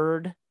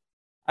 third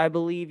in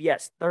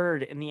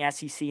the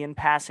SEC in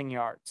passing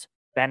yards.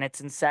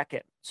 Bennett's in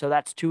second. So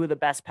that's two of the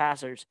best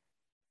passers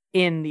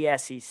in the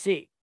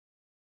SEC.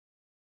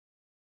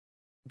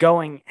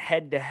 Going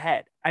head to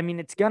head. I mean,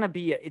 it's gonna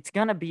be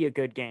a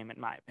good game, in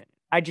my opinion.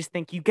 I just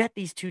think you get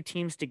these two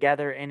teams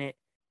together, and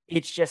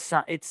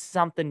it's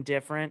something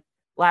different.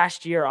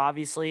 Last year,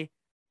 obviously,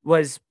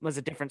 was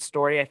a different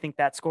story. I think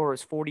that score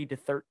was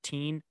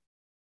 40-13,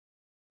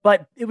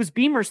 but it was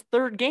Beamer's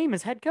third game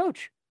as head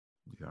coach.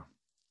 Yeah,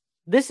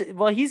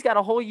 he's got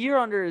a whole year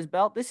under his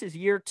belt. This is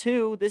year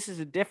 2. This is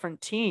a different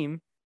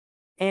team.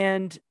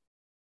 And,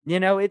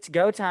 it's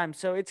go time.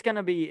 So it's going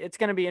to be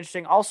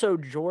interesting. Also,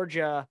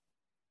 Georgia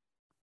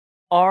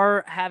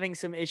are having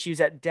some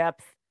issues at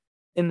depth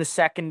in the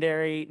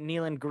secondary.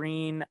 Nealon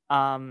Green,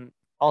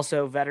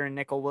 also veteran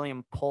nickel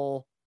William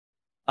Pohl,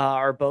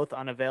 are both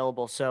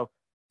unavailable. So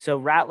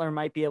Rattler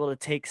might be able to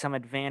take some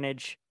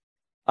advantage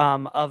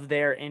of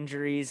their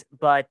injuries.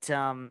 But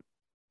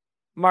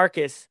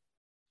Marcus,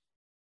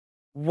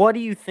 what do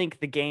you think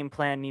the game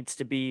plan needs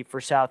to be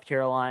for South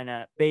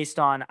Carolina based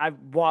on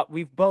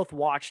we've both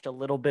watched a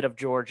little bit of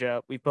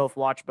Georgia. We've both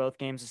watched both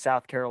games of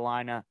South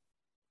Carolina.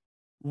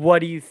 What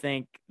do you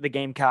think the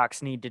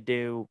Gamecocks need to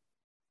do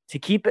to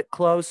keep it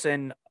close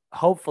and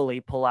hopefully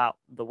pull out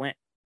the win?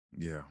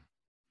 Yeah.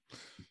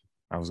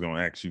 I was going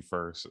to ask you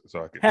first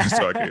so I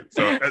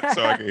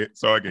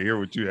can hear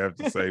what you have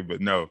to say, but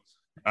no.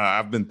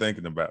 I've been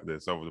thinking about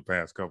this over the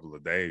past couple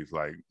of days,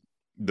 like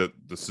the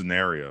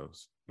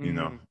scenarios, you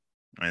know.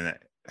 And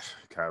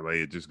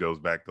Kylie, it just goes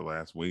back to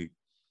last week,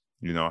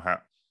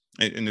 how,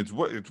 and it's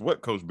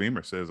what Coach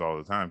Beamer says all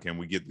the time. Can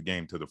we get the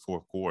game to the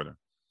fourth quarter?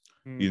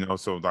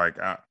 So like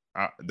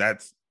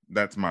that's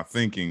my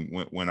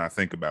thinking when I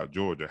think about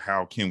Georgia.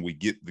 How can we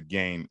get the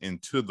game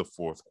into the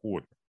fourth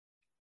quarter?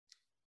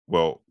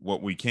 Well,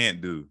 what we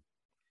can't do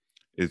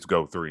is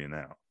go 3 and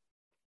out.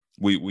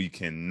 We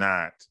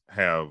cannot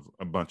have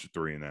a bunch of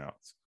 3 and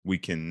outs. We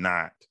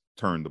cannot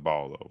turn the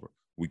ball over.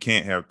 We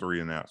can't have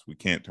 3 and outs. We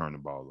can't turn the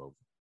ball over.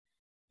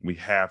 We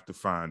have to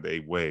find a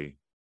way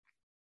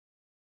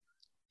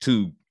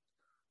to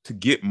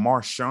get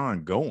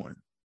Marshawn going,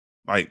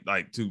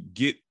 like to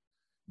get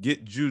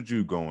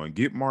Juju going,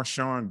 get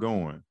Marshawn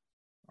going.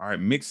 All right,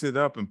 mix it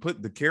up and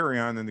put the carry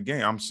on in the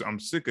game. I'm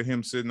sick of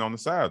him sitting on the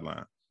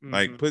sideline.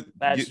 Like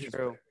that's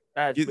true.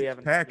 Get the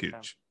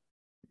package.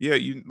 Yeah,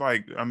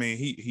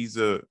 he's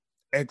a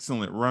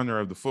excellent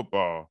runner of the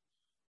football.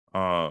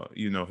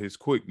 His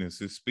quickness,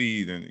 his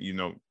speed, and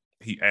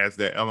he adds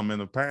that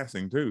element of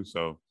passing too.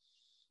 So,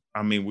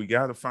 we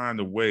got to find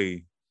a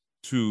way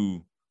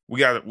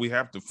we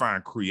have to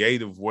find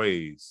creative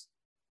ways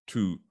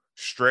to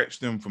stretch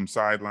them from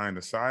sideline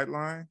to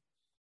sideline,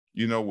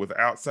 with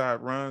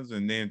outside runs,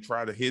 and then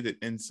try to hit it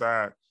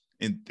inside,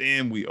 and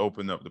then we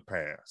open up the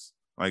pass.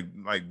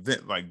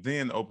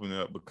 Then open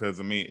it up, because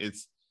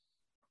it's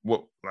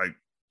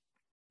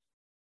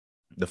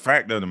the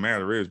fact of the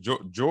matter is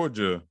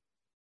Georgia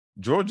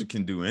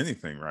can do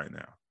anything right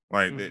now.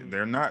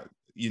 They're not,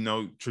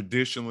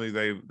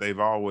 traditionally they've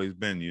always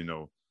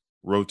been,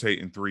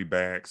 rotating 3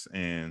 backs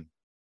and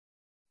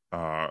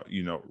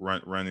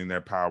running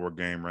their power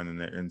game, running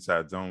their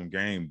inside zone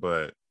game.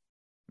 But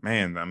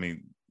man,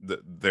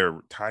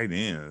 their tight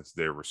ends,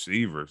 their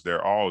receivers,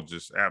 they're all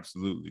just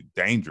absolutely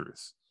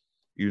dangerous.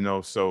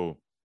 So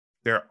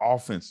their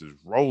offense is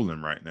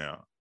rolling right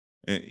now.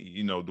 And,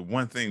 the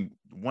one thing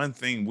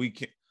we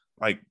can,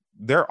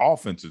 their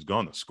offense is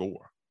going to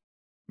score.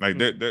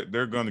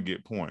 They're going to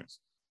get points.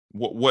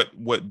 What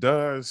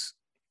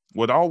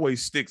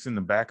always sticks in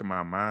the back of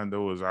my mind,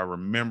 though, is I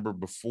remember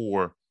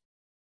before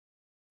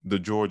the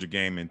Georgia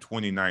game in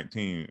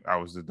 2019, I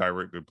was the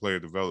director of player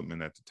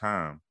development at the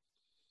time.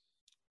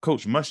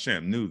 Coach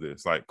Muschamp knew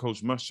this.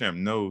 Coach Muschamp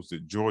knows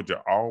that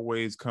Georgia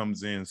always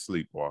comes in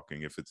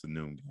sleepwalking if it's a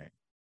noon game.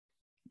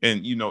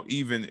 And,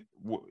 even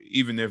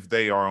if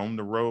they are on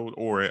the road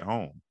or at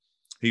home,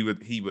 he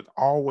would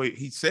always,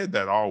 he said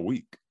that all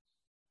week.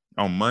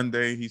 On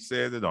Monday, he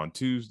said it. On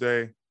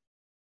Tuesday,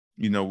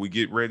 we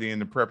get ready in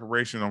the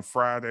preparation on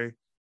Friday.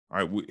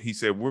 All right, he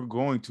said, we're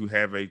going to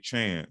have a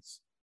chance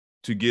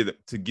to get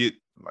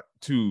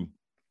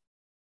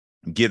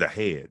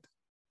ahead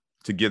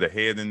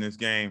in this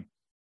game.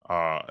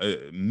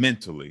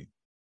 Mentally,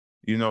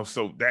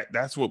 so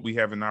that's what we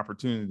have an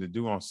opportunity to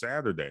do on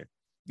Saturday,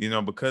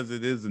 because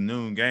it is a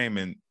noon game,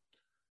 and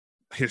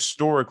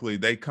historically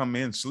they come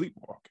in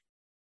sleepwalking.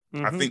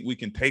 I think we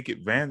can take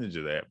advantage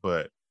of that,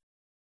 but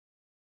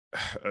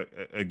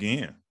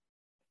again,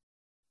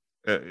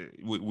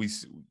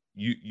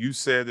 you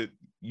said it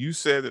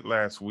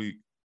last week.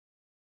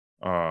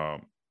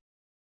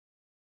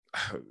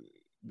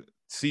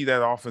 See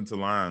that offensive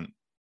line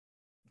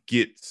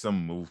get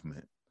some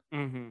movement.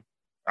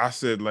 I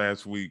said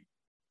last week,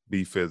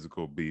 be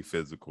physical, be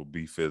physical,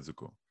 be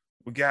physical.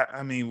 We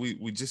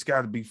just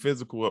got to be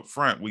physical up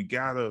front. We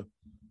got to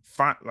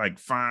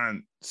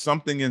find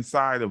something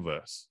inside of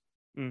us,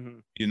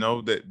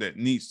 that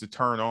needs to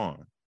turn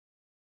on,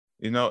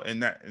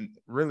 and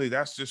really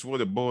that's just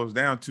what it boils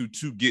down to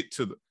get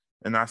to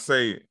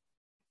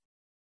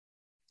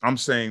I'm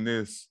saying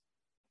this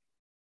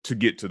to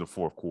get to the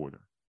fourth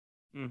quarter.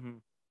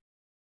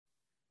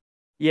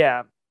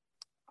 Yeah.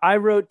 I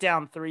wrote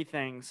down 3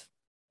 things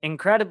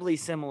incredibly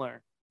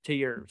similar to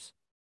yours.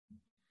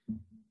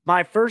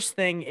 My first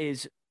thing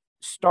is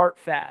start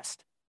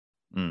fast.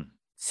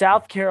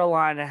 South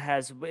Carolina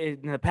has,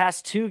 in the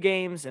past 2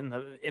 games,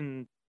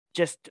 in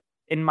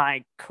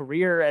my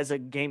career as a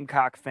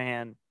Gamecock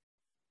fan,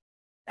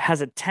 has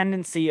a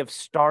tendency of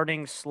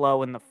starting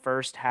slow in the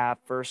first half,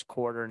 first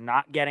quarter,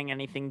 not getting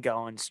anything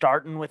going,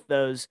 starting with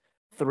those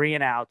 3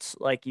 and outs,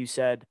 like you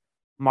said,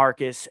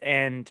 Marcus,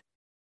 and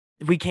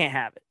we can't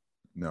have it.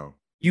 No.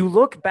 You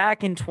look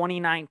back in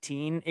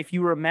 2019, if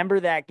you remember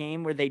that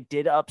game where they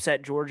did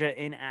upset Georgia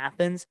in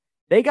Athens,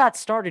 they got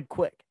started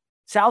quick.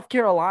 South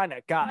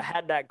Carolina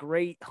had that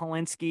great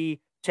Hilinski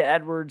to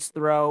Edwards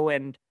throw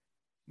and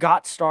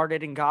got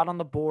started and got on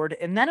the board,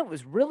 and then it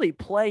was really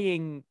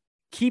playing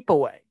keep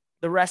away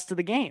the rest of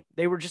the game.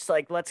 They were just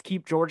like, let's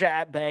keep Georgia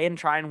at bay and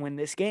try and win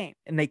this game.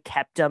 And they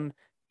kept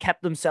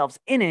themselves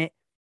in it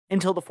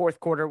until the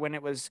fourth quarter when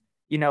it was,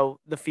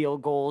 the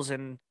field goals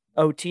and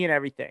OT and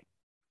everything.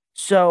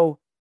 So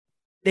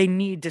they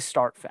need to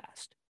start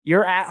fast.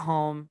 You're at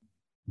home.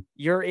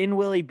 You're in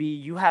Willie B.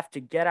 You have to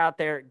get out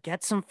there,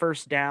 get some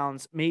first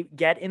downs, maybe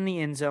get in the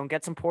end zone,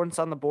 get some points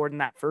on the board in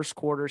that first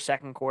quarter,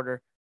 second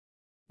quarter.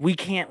 We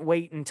can't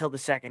wait until the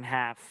second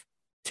half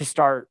to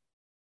start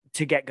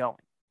to get going.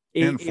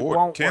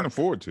 Can't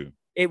afford to.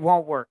 It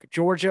won't work.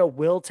 Georgia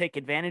will take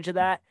advantage of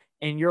that,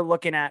 and you're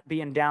looking at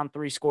being down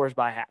 3 scores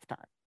by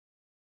halftime.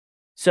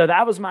 So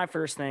that was my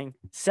first thing.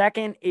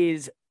 Second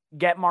is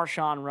get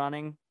Marshawn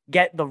running,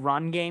 get the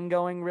run game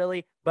going,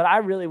 really. But I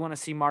really want to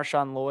see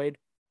Marshawn Lloyd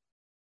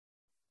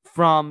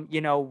from,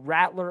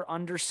 Rattler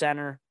under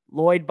center,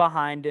 Lloyd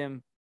behind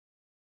him.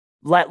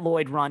 Let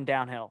Lloyd run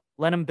downhill.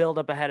 Let him build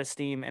up a head of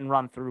steam and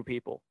run through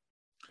people.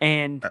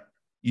 And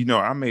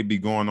I may be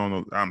going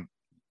on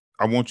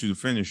I want you to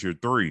finish your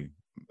 3,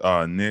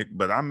 Nick,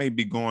 but I may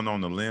be going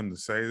on the limb to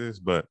say this,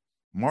 but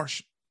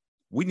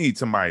we need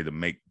somebody to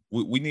make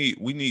we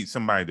need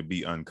somebody to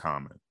be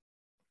uncommon.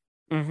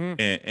 Mm-hmm.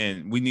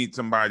 And we need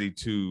somebody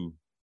to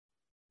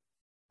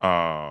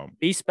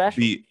be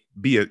special.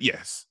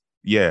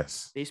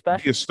 Yes. Be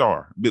special. Be a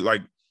star. Be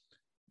like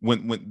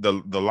when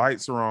the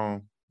lights are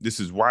on, this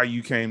is why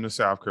you came to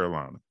South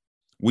Carolina.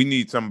 We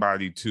need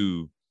somebody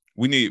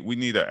we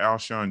need an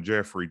Alshon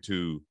Jeffrey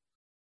to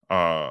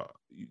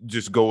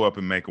just go up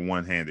and make a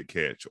one-handed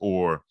catch,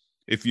 or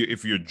if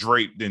you're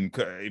draped and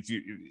if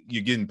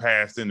you're getting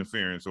past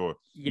interference, or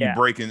you're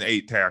breaking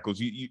 8 tackles,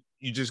 you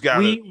just got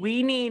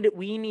we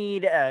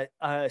need a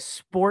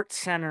Sports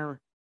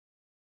Center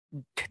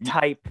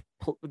type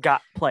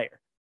player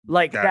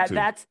like that.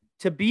 That's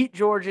to beat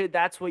Georgia.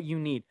 That's what you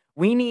need.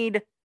 We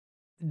need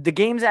the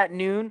games at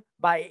noon.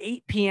 By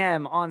 8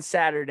 p.m. on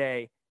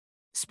Saturday,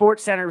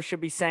 Sports Center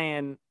should be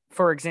saying,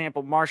 for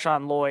example,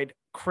 Marshawn Lloyd,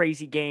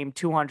 crazy game,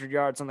 200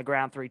 yards on the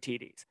ground, 3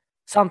 TDs,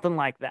 something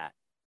like that.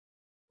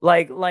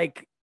 Like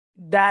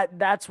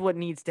that's what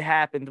needs to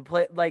happen to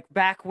play. Like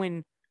back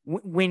when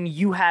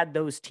you had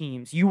those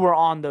teams, you were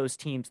on those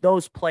teams,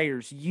 those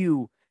players,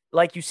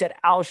 like you said,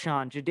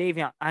 Alshon,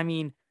 Jadeveon. I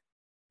mean,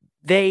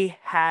 they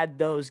had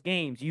those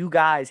games. You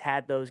guys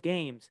had those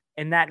games,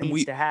 and that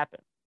needs to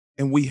happen.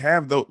 And we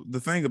have the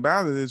thing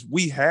about it is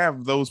we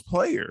have those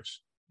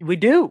players. We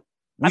do.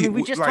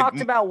 We just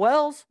talked about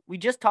Wells. We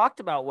just talked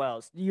about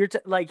Wells.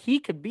 He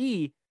could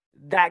be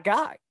that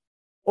guy.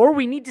 Or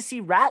we need to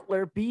see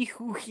Rattler be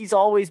who he's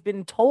always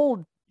been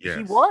told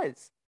he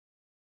was.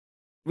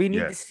 We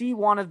need to see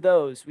one of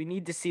those. We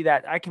need to see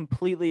that. I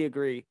completely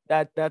agree.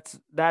 That's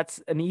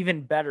an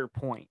even better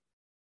point.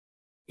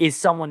 Is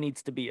someone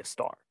needs to be a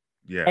star.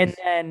 Yes. And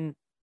then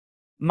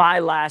my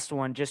last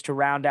one, just to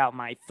round out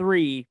my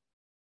 3,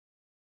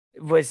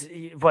 was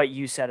what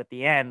you said at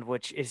the end,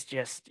 which is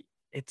just,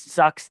 it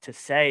sucks to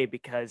say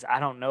because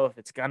I don't know if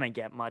it's going to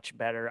get much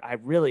better. I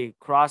really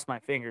cross my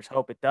fingers,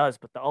 hope it does,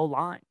 but the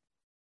O-line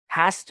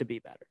has to be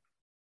better.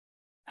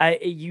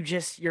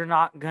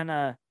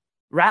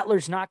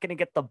 Rattler's not going to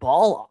get the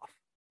ball off.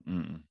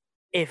 Mm.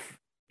 If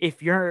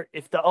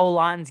the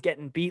O-line's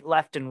getting beat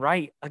left and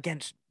right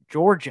against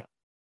Georgia.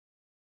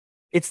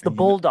 It's the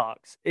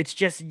Bulldogs. It's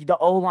just the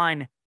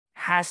O-line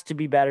has to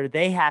be better.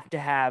 They have to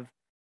have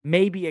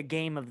maybe a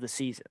game of the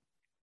season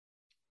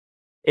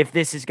if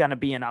this is going to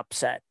be an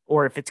upset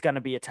or if it's going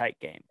to be a tight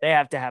game. They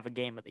have to have a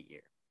game of the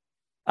year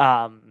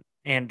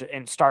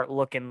and start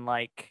looking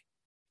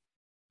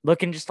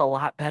just a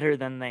lot better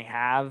than they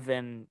have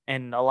and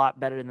a lot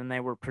better than they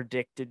were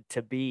predicted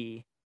to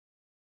be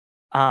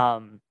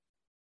coming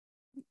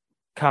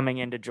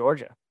into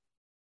Georgia.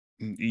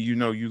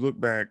 You look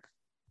back,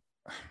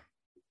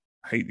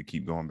 I hate to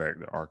keep going back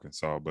to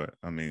Arkansas, but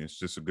I mean, it's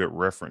just a good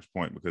reference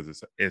point because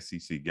it's an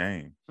SEC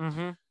game.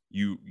 Mm-hmm.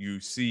 You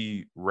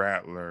see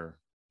Rattler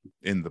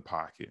in the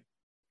pocket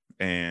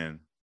and,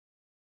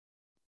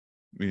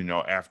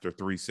 after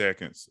 3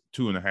 seconds,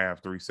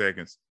 2.5, 3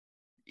 seconds,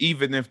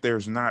 even if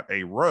there's not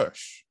a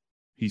rush,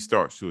 he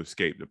starts to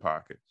escape the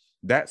pocket.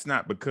 That's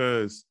not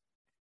because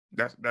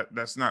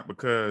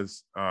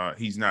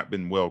he's not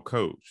been well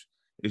coached.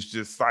 It's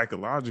just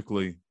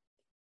psychologically,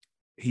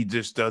 he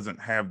just doesn't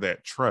have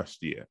that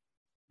trust yet.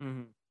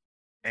 Mm-hmm.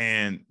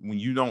 And when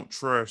you don't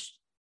trust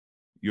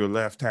your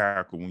left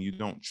tackle, when you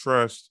don't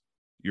trust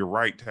your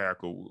right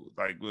tackle,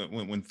 like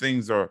when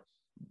things aren't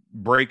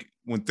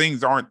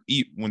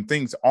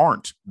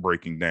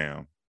breaking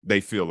down,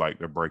 they feel like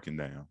they're breaking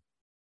down.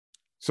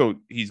 So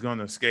he's going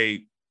to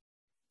escape.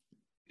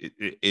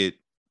 it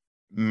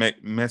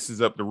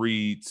messes up the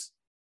reads.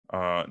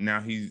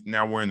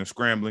 Now we're in a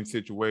scrambling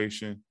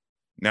situation.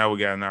 Now we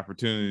got an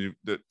opportunity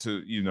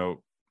to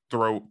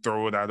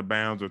throw it out of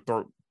bounds or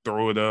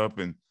throw it up,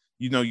 and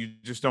you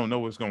just don't know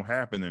what's going to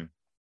happen. And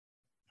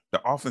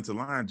the offensive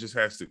line just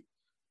has to,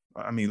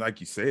 I mean, like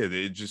you said,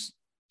 it just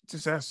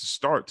has to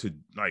start to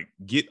like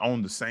get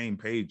on the same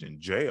page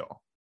and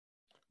gel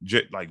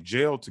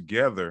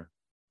together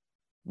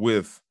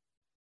with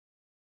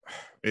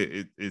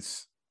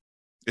it's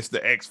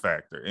the X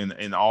factor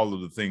in all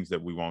of the things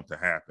that we want to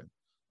happen.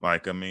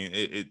 Like, I mean,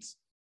 it's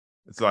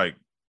like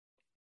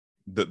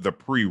the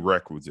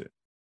prerequisite.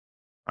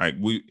 Like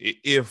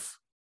if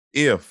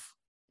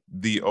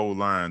the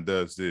O-line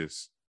does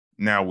this,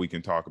 now we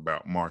can talk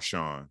about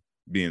Marshawn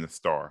being a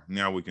star.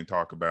 Now we can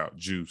talk about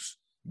Juice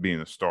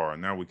being a star.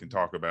 Now we can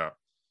talk about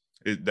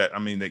that. I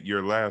mean, that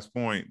your last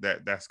point,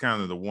 that's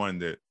kind of the one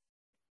that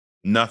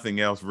nothing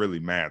else really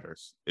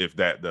matters if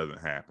that doesn't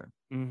happen.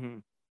 Mm-hmm.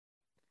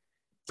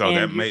 So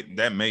and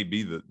that may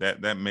be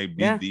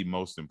the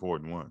most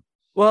important one.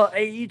 Well,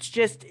 it's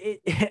just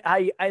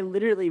I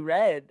literally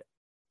read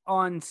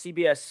on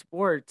CBS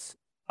Sports.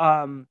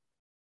 I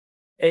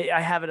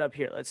have it up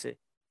here. Let's see.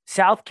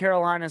 South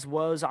Carolina's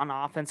woes on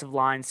offensive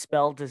line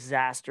spell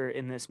disaster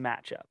in this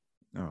matchup.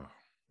 Oh.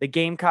 The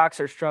Gamecocks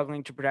are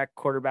struggling to protect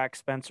quarterback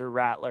Spencer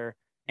Rattler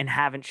and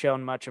haven't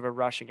shown much of a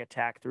rushing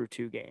attack through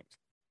 2 games.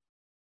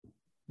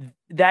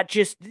 That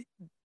just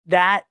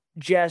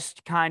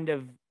kind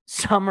of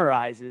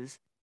summarizes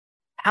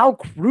how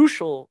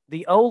crucial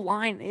the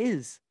O-line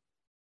is.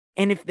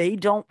 And if they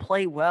don't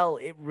play well,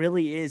 it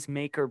really is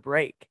make or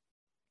break.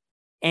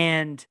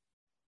 And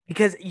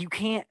because you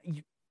can't,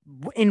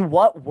 in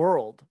what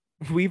world,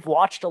 we've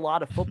watched a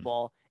lot of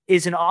football,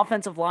 is an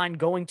offensive line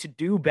going to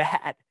do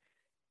bad?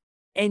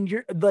 And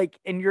you're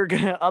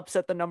going to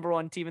upset the number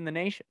 1 team in the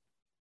nation.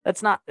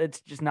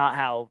 It's just not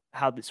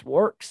how this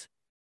works.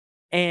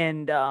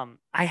 And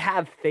I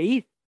have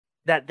faith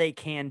that they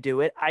can do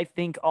it. I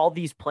think all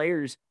these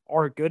players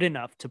are good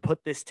enough to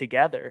put this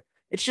together.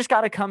 It's just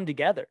got to come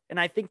together. And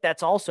I think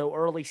that's also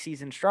early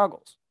season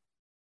struggles.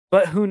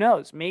 But who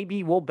knows?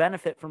 Maybe we'll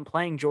benefit from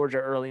playing Georgia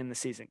early in the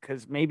season,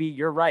 because maybe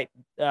you're right.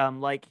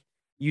 Like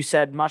you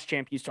said,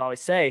 Muschamp used to always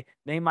say,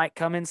 they might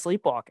come in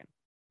sleepwalking.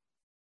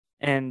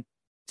 And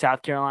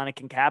South Carolina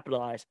can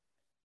capitalize.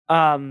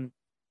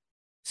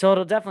 So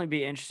it'll definitely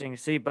be interesting to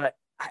see. But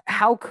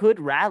how could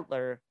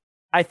Rattler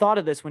 – I thought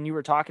of this when you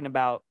were talking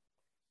about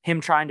him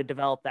trying to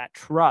develop that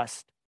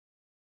trust.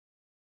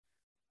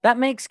 That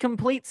makes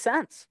complete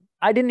sense.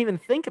 I didn't even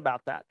think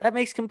about that. That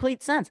makes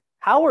complete sense.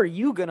 How are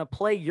you going to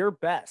play your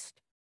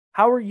best?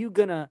 How are you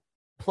going to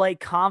play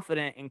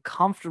confident and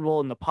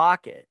comfortable in the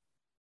pocket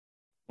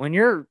when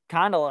you're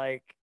kind of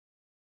like,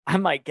 I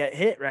might get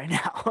hit right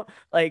now?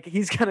 Like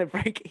he's going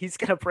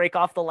to break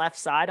off the left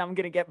side. I'm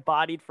going to get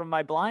bodied from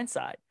my blind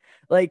side.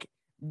 Like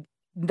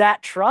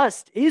that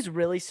trust is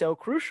really so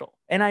crucial.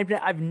 And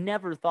I've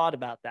never thought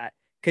about that,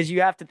 because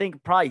you have to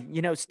think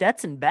probably,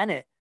 Stetson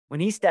Bennett, when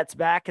he steps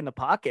back in the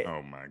pocket,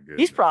 oh my goodness,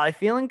 he's probably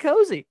feeling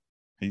cozy.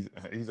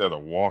 He's at a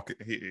walk.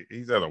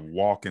 He's at a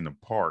walk in the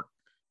park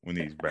when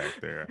he's back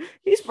there.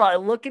 He's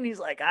probably looking. He's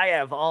like, I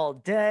have all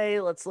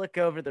day. Let's look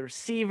over the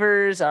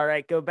receivers. All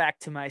right, go back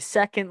to my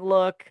second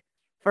look,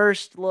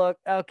 first look.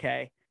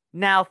 Okay,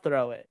 now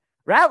throw it.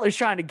 Rattler's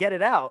trying to get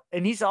it out,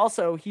 and he's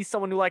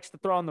someone who likes to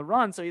throw on the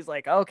run. So he's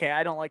like, okay,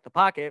 I don't like the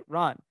pocket,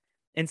 run.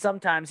 And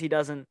sometimes he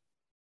doesn't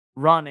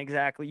run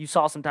exactly. You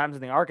saw sometimes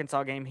in the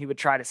Arkansas game, he would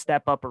try to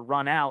step up or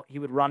run out. He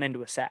would run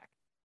into a sack.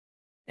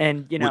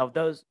 And,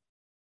 those.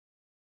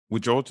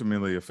 Which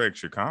ultimately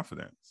affects your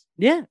confidence.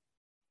 Yeah.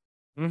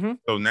 Mm-hmm.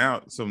 So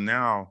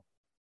now,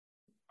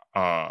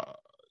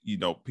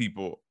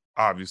 people,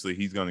 obviously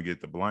he's going to get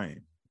the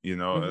blame,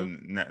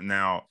 mm-hmm. and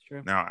now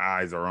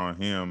eyes are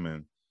on him,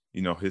 and,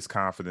 his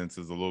confidence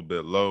is a little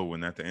bit low.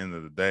 And at the end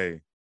of the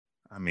day,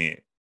 I mean,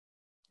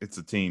 it's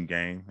a team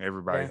game.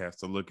 Everybody has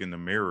to look in the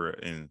mirror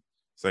and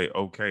say,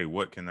 okay,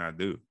 what can I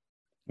do?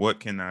 What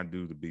can I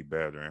do to be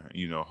better?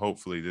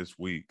 Hopefully this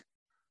week,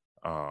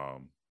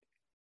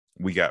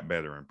 we got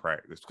better in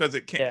practice, because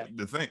it can't. Yeah.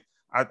 The thing,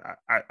 I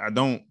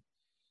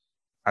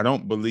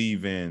don't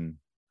believe in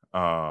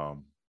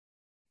 1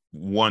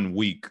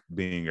 week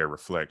being a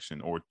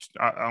reflection, or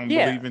I don't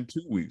believe in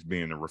 2 weeks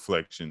being a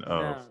reflection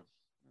of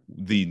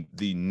the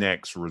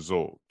next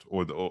result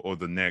or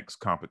the next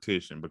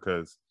competition,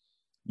 because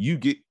you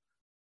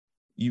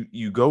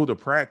go to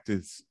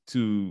practice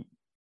to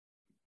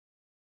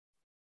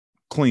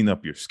clean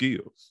up your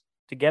skills,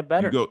 to get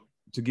better. You go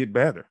to get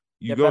better.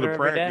 You go to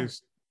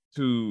practice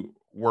to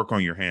work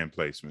on your hand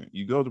placement.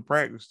 You go to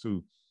practice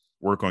to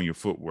work on your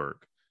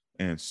footwork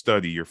and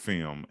study your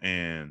film.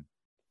 And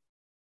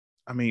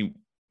I mean,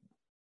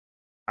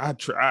 I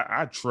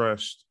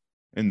trust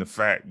in the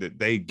fact that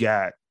they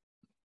got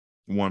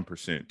 1%,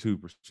 2%,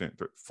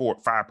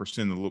 4%,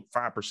 5%,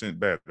 5%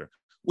 better,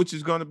 which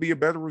is going to be a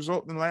better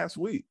result than last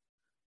week.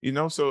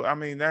 So I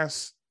mean,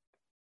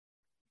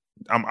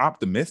 I'm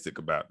optimistic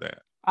about that.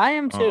 I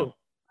am too.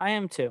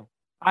 I'm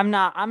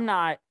not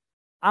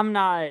I'm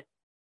not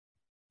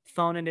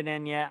phoning it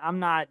in yet. I'm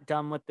not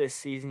done with this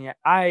season yet.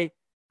 I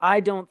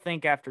don't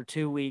think after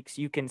 2 weeks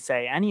you can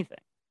say anything.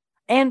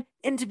 And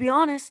to be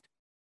honest,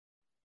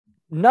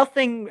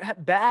 nothing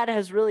bad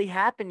has really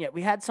happened yet.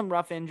 We had some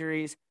rough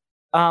injuries,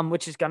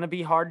 which is going to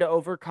be hard to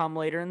overcome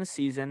later in the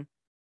season.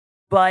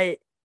 But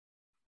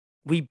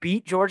we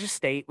beat Georgia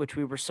State, which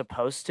we were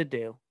supposed to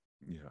do.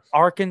 Yes.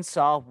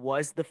 Arkansas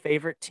was the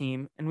favorite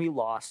team, and we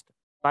lost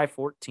by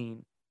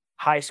 14.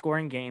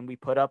 High-scoring game. We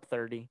put up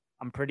 30.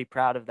 I'm pretty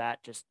proud of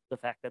that, just the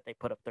fact that they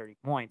put up 30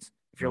 points,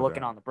 if you're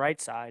looking on the bright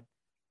side.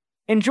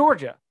 And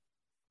Georgia,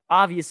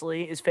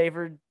 obviously, is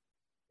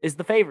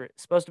the favorite.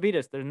 Supposed to beat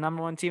us. They're the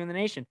number one team in the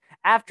nation.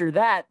 After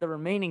that, the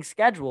remaining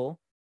schedule,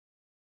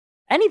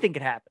 anything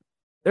could happen.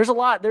 There's a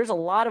lot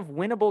of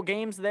winnable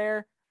games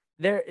there.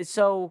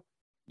 So,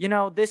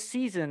 this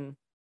season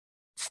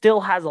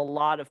still has a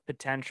lot of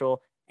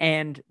potential,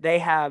 and they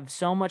have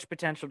so much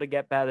potential to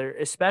get better,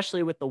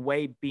 especially with the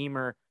way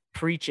Beamer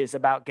preaches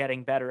about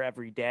getting better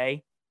every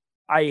day.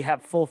 I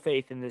have full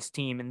faith in this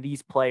team and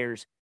these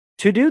players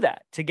to do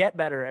that, to get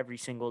better every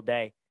single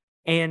day.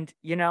 And,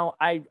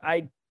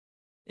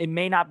 it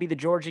may not be the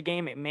Georgia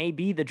game. It may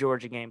be the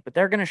Georgia game, but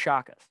they're going to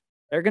shock us.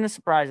 They're going to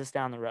surprise us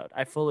down the road.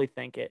 I fully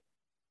think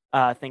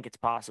it's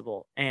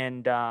possible.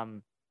 And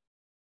I'm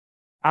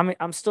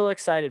still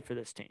excited for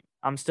this team.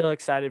 I'm still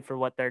excited for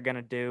what they're going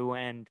to do.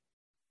 And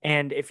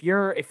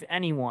if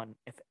anyone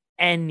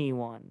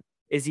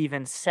is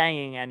even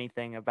saying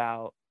anything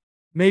about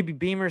maybe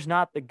Beamer's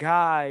not the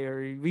guy,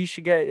 or we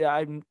should get,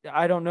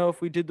 I don't know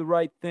if we did the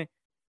right thing.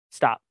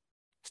 Stop.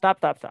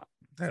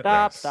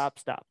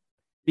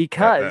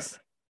 Because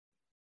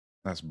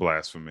that's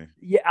blasphemy.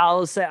 Yeah,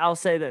 I'll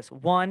say this.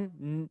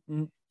 One,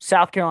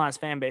 South Carolina's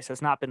fan base has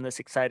not been this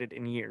excited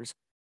in years.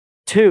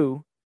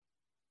 Two,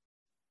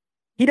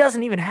 he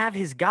doesn't even have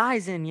his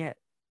guys in yet.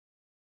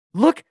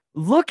 Look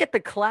at the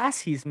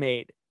class he's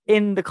made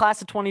in the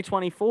class of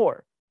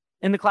 2024,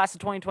 in the class of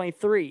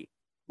 2023.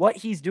 What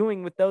he's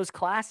doing with those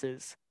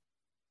classes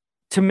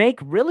to make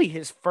really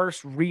his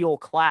first real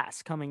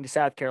class coming to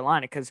South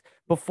Carolina. Because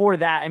before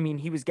that, I mean,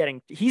 he's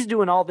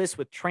doing all this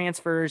with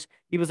transfers.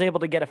 He was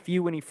able to get a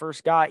few when he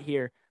first got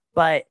here,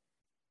 but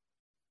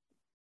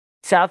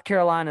South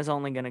Carolina's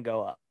only going to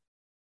go up.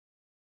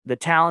 The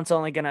talent's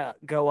only going to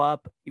go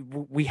up.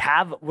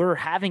 We're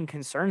having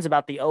concerns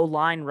about the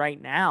O-line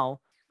right now.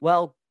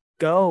 Well,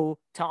 go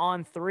to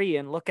On3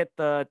 and look at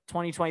the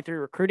 2023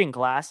 recruiting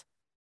class.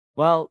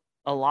 Well,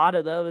 a lot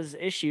of those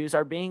issues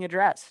are being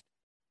addressed.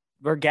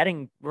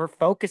 We're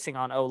focusing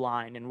on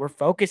O-line, and we're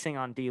focusing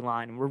on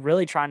D-line, and we're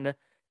really trying to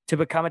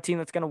become a team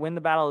that's going to win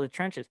the battle of the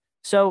trenches.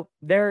 So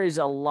there is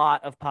a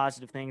lot of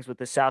positive things with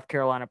the South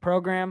Carolina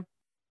program,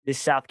 this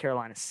South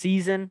Carolina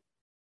season.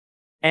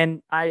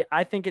 And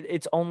I think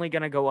it's only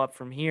going to go up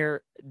from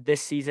here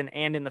this season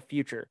and in the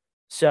future.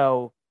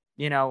 So,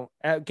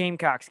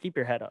 Gamecocks, keep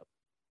your head up.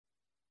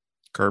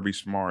 Kirby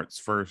Smart's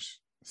first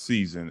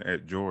season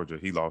at Georgia,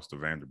 he lost to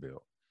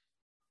Vanderbilt.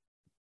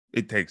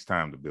 It takes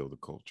time to build a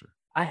culture.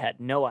 I had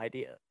no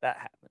idea that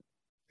happened.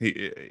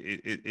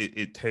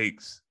 It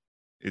takes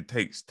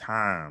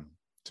time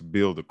to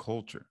build a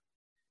culture.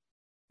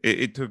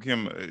 It took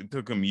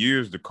him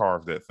years to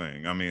carve that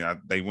thing. I mean,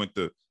 they went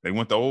to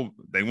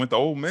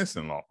Ole Miss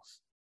and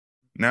lost.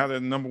 Now they're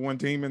the number one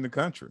team in the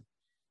country.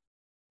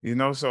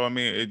 So I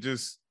mean, it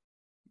just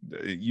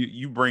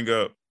you bring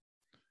up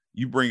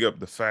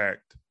the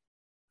fact.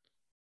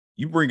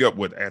 You bring up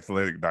what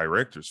athletic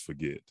directors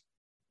forget,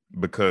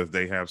 because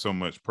they have so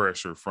much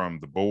pressure from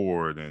the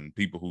board and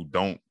people who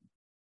don't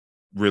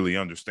really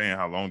understand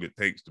how long it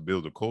takes to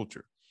build a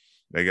culture.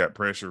 They got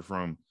pressure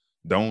from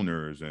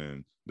donors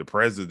and the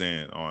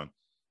president on,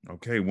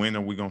 okay, when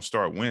are we going to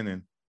start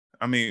winning?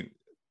 I mean,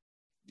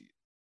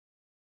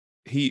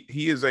 he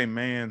is a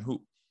man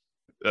who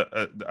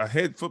a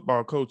head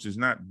football coach is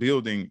not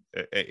building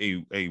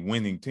a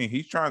winning team.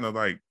 He's trying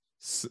to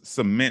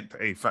cement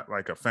a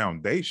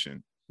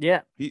foundation.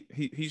 Yeah.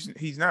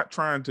 He's not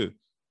trying to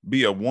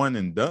be a one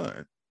and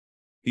done.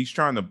 He's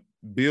trying to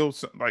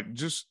build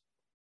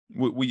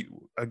we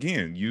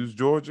again use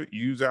Georgia,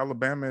 use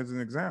Alabama as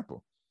an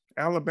example.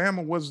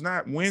 Alabama was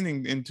not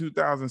winning in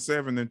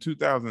 2007 and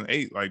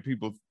 2008 like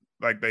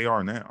they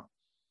are now.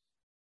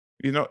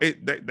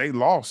 They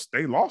lost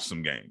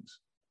some games.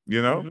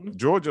 Mm-hmm.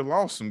 Georgia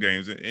lost some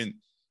games, and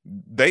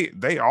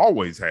they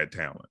always had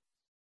talent.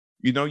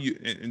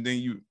 And then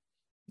you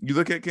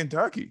look at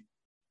Kentucky.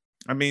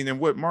 I mean, and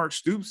what Mark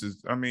Stoops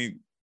is. I mean,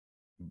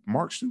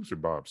 Mark Stoops or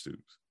Bob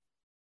Stoops?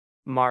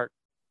 Mark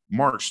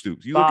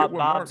Stoops.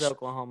 Bob's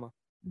Oklahoma.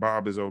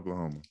 Bob is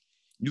Oklahoma.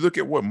 You look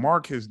at what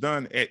Mark has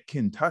done at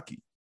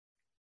Kentucky.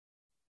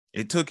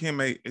 It took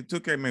him a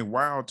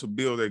while to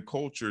build a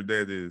culture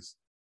that is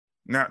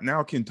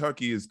now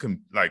Kentucky is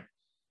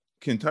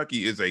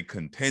Kentucky is a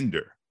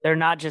contender. They're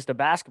not just a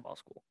basketball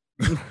school.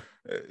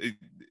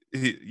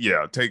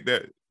 Yeah, take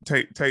that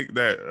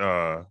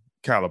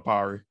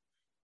Calipari.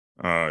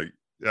 I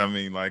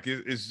mean,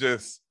 it's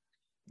just,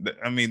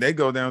 I mean, they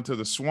go down to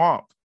the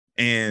swamp,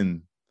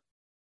 and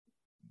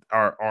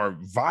are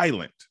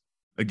violent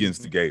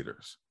against the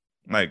Gators,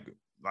 like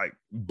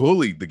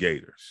bullied the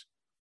Gators.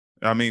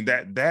 I mean,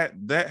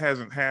 that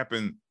hasn't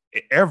happened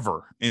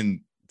ever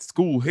in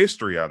school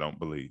history, I don't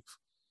believe.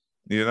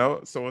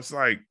 So it's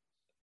like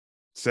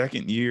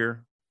second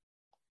year,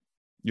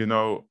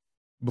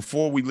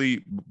 before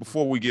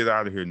we get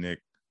out of here,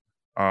 Nick,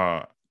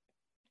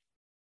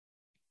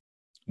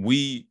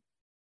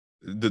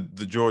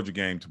 the Georgia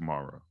game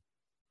tomorrow,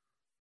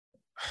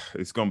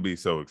 it's going to be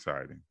so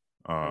exciting.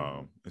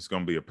 It's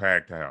going to be a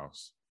packed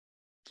house.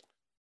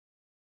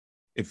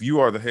 If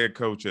you are the head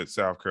coach at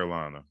South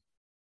Carolina,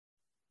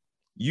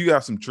 you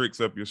got some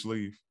tricks up your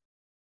sleeve.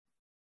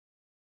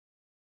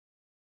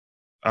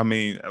 I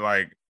mean,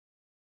 like,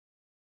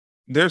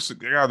 there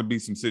got to be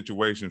some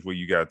situations where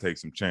you got to take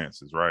some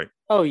chances, right?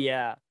 Oh,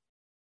 yeah.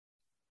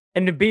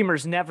 And the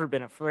Beamer's never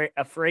been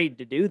afraid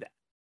to do that.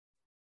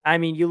 I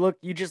mean,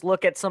 you just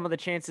look at some of the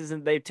chances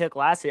that they took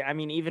last year. I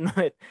mean, even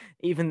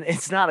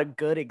it's not a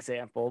good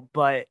example,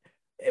 but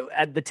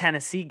at the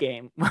Tennessee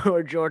game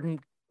where Jordan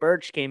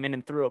Burch came in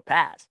and threw a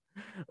pass,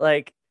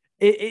 like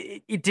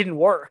it didn't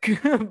work.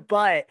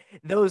 But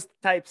those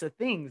types of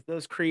things,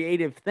 those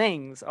creative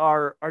things,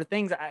 are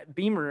things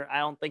Beamer I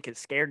don't think is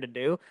scared to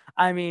do.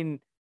 I mean,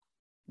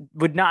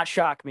 would not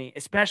shock me,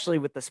 especially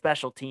with the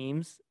special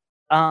teams,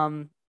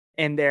 and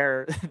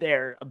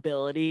their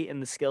ability and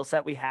the skill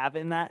set we have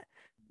in that.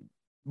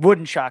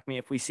 Wouldn't shock me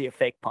if we see a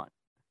fake punt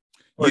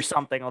or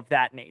something of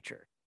that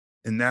nature.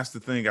 And that's the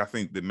thing I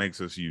think that makes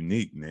us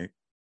unique, Nick.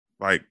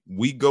 Like,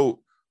 we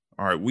go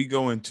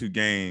into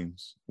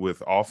games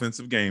with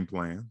offensive game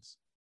plans.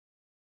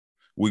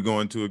 We go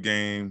into a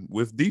game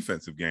with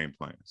defensive game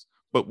plans,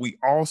 but we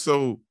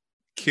also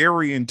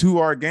carry into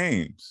our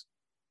games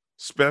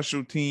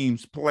special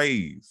teams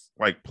plays,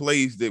 like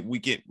plays that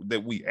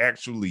we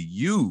actually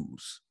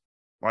use.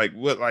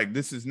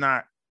 This is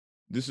not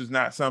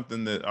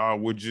something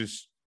that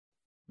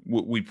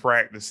we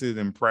practice it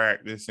in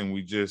practice and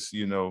we just,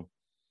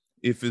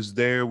 if it's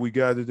there, we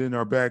got it in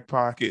our back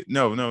pocket.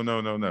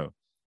 No.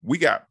 We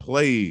got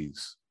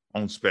plays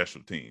on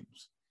special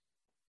teams.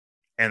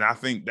 And I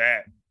think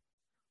that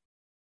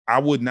I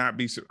wouldn't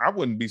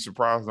be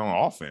surprised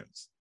on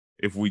offense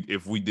if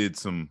we did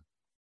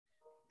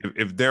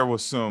if there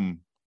was some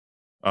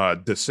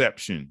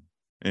deception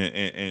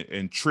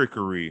and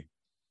trickery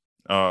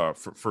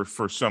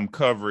for some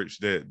coverage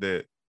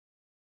that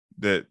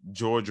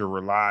Georgia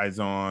relies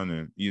on,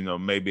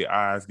 and maybe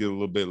eyes get a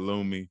little bit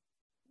loomy.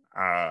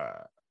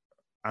 I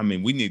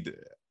mean, we need to.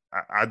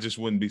 I just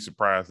wouldn't be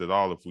surprised at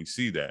all if we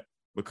see that,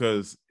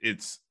 because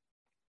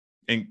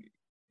and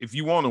if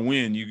you want to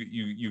win,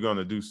 you're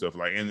gonna do stuff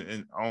like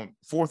and on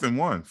 4th and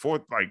 1,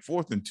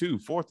 4th and 2,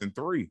 4th and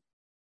 3,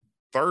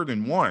 3rd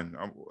and 1,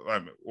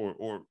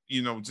 or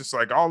just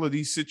like all of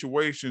these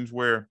situations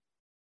where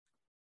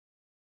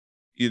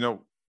you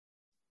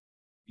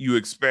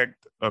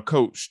expect a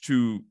coach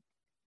to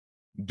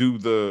do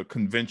the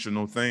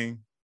conventional thing.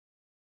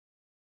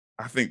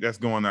 I think that's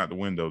going out the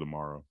window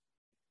tomorrow.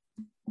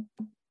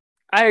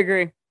 I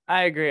agree.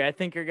 I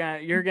think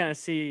you're gonna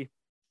see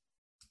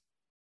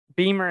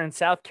Beamer and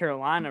South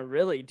Carolina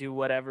really do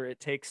whatever it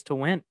takes to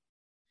win.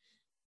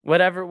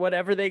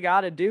 Whatever they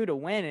got to do to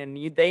win, and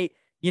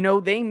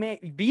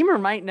Beamer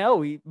might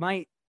know. He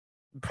might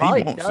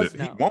probably does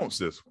know. He wants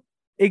this one.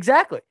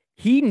 Exactly.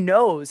 He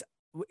knows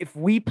if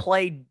we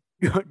play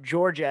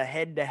Georgia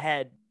head to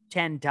head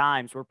 10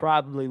 times, we're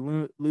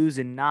probably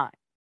losing 9.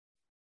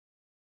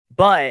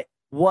 But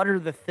what are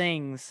the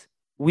things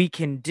we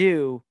can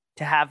do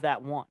to have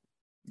that one?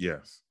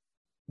 Yes.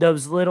 Not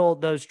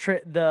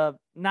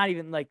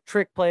even like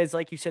trick plays,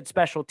 like you said,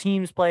 special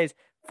teams plays,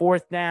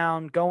 4th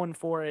down, going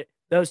for it,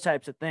 those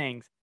types of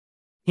things.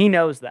 He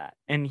knows that,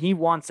 and he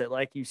wants it,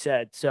 like you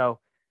said. So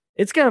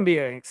it's going to be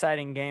an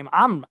exciting game.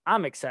 I'm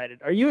excited.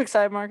 Are you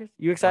excited, Marcus?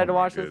 You excited to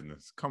watch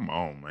this? Come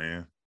on,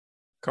 man.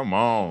 Come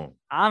on.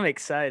 I'm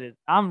excited.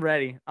 I'm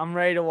ready. I'm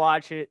ready to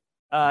watch it.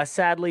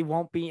 Sadly,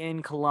 won't be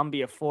in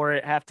Columbia for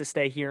it. Have to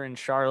stay here in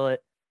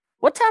Charlotte.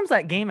 What time's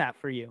that game at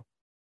for you?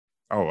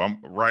 Oh, I'm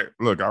right.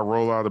 Look, I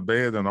roll out of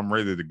bed and I'm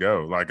ready to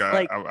go.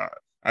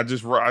 I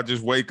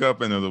just wake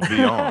up and it'll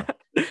be on.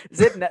 Is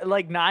it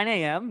like 9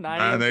 a.m.?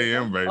 9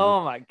 a.m., baby.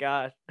 Oh my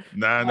gosh.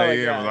 9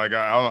 a.m. Like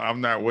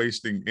I'm not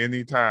wasting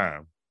any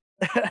time.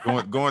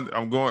 I'm going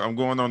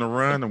on a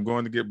run. I'm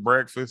going to get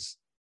breakfast,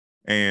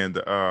 and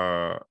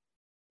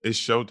it's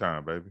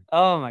showtime, baby.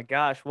 Oh my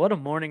gosh, what a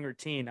morning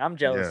routine. I'm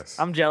jealous. Yes.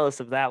 I'm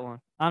jealous of that one.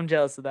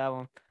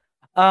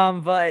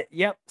 But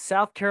yep,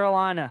 South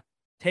Carolina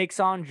takes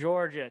on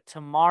Georgia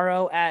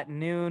tomorrow at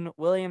noon,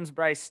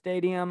 Williams-Brice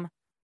Stadium.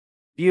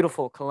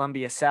 Beautiful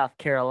Columbia, South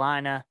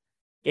Carolina.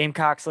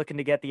 Gamecocks looking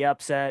to get the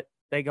upset.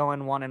 They go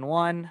in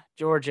 1-1.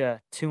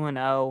 Georgia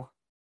 2-0.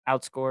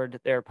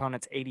 Outscored their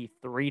opponents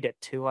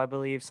 83-2, I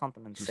believe,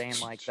 something insane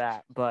like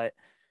that. But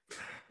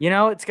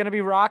it's going to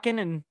be rocking,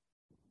 and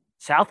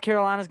South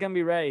Carolina's going to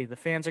be ready. The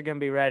fans are going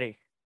to be ready.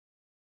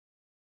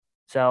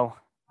 So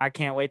I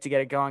can't wait to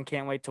get it going.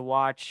 Can't wait to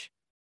watch.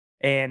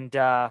 And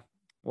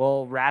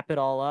we'll wrap it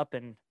all up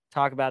and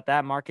talk about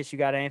that. Marcus, you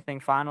got anything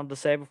final to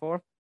say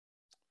before?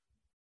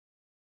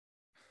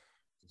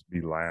 Just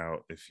be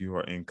loud. If you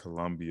are in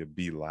Columbia,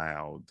 be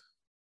loud.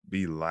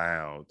 Be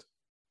loud.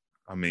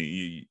 I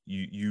mean,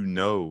 you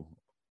know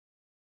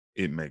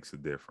it makes a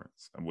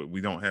difference.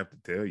 We don't have to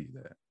tell you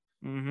that.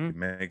 Mm-hmm. It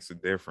makes a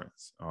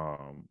difference.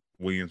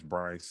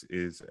 Williams-Brice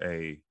is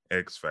a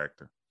X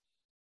factor,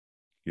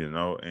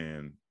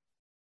 and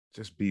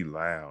just be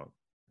loud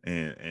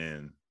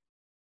and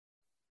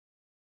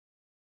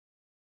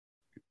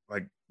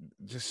like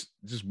just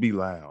be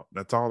loud.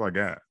 That's all I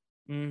got.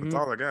 Mm-hmm. That's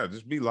all I got.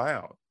 Just be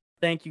loud.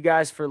 Thank you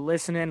guys for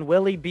listening.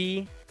 Willie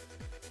B,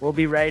 we'll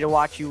be ready to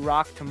watch you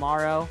rock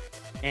tomorrow,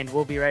 and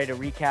we'll be ready to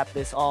recap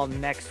this all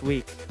next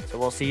week. So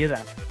we'll see you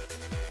then.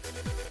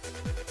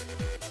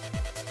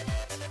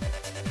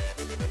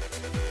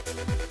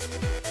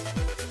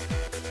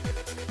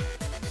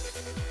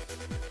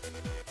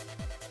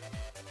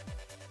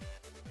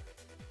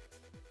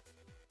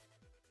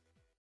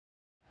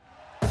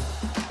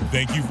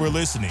 Thank you for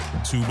listening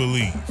to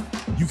Believe.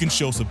 You can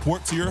show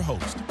support to your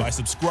host by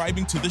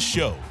subscribing to the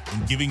show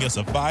and giving us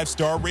a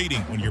 5-star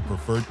rating on your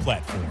preferred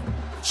platform.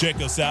 Check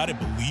us out at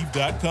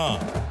Believe.com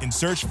and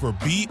search for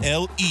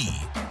BLEAV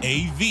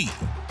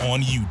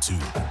on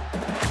YouTube.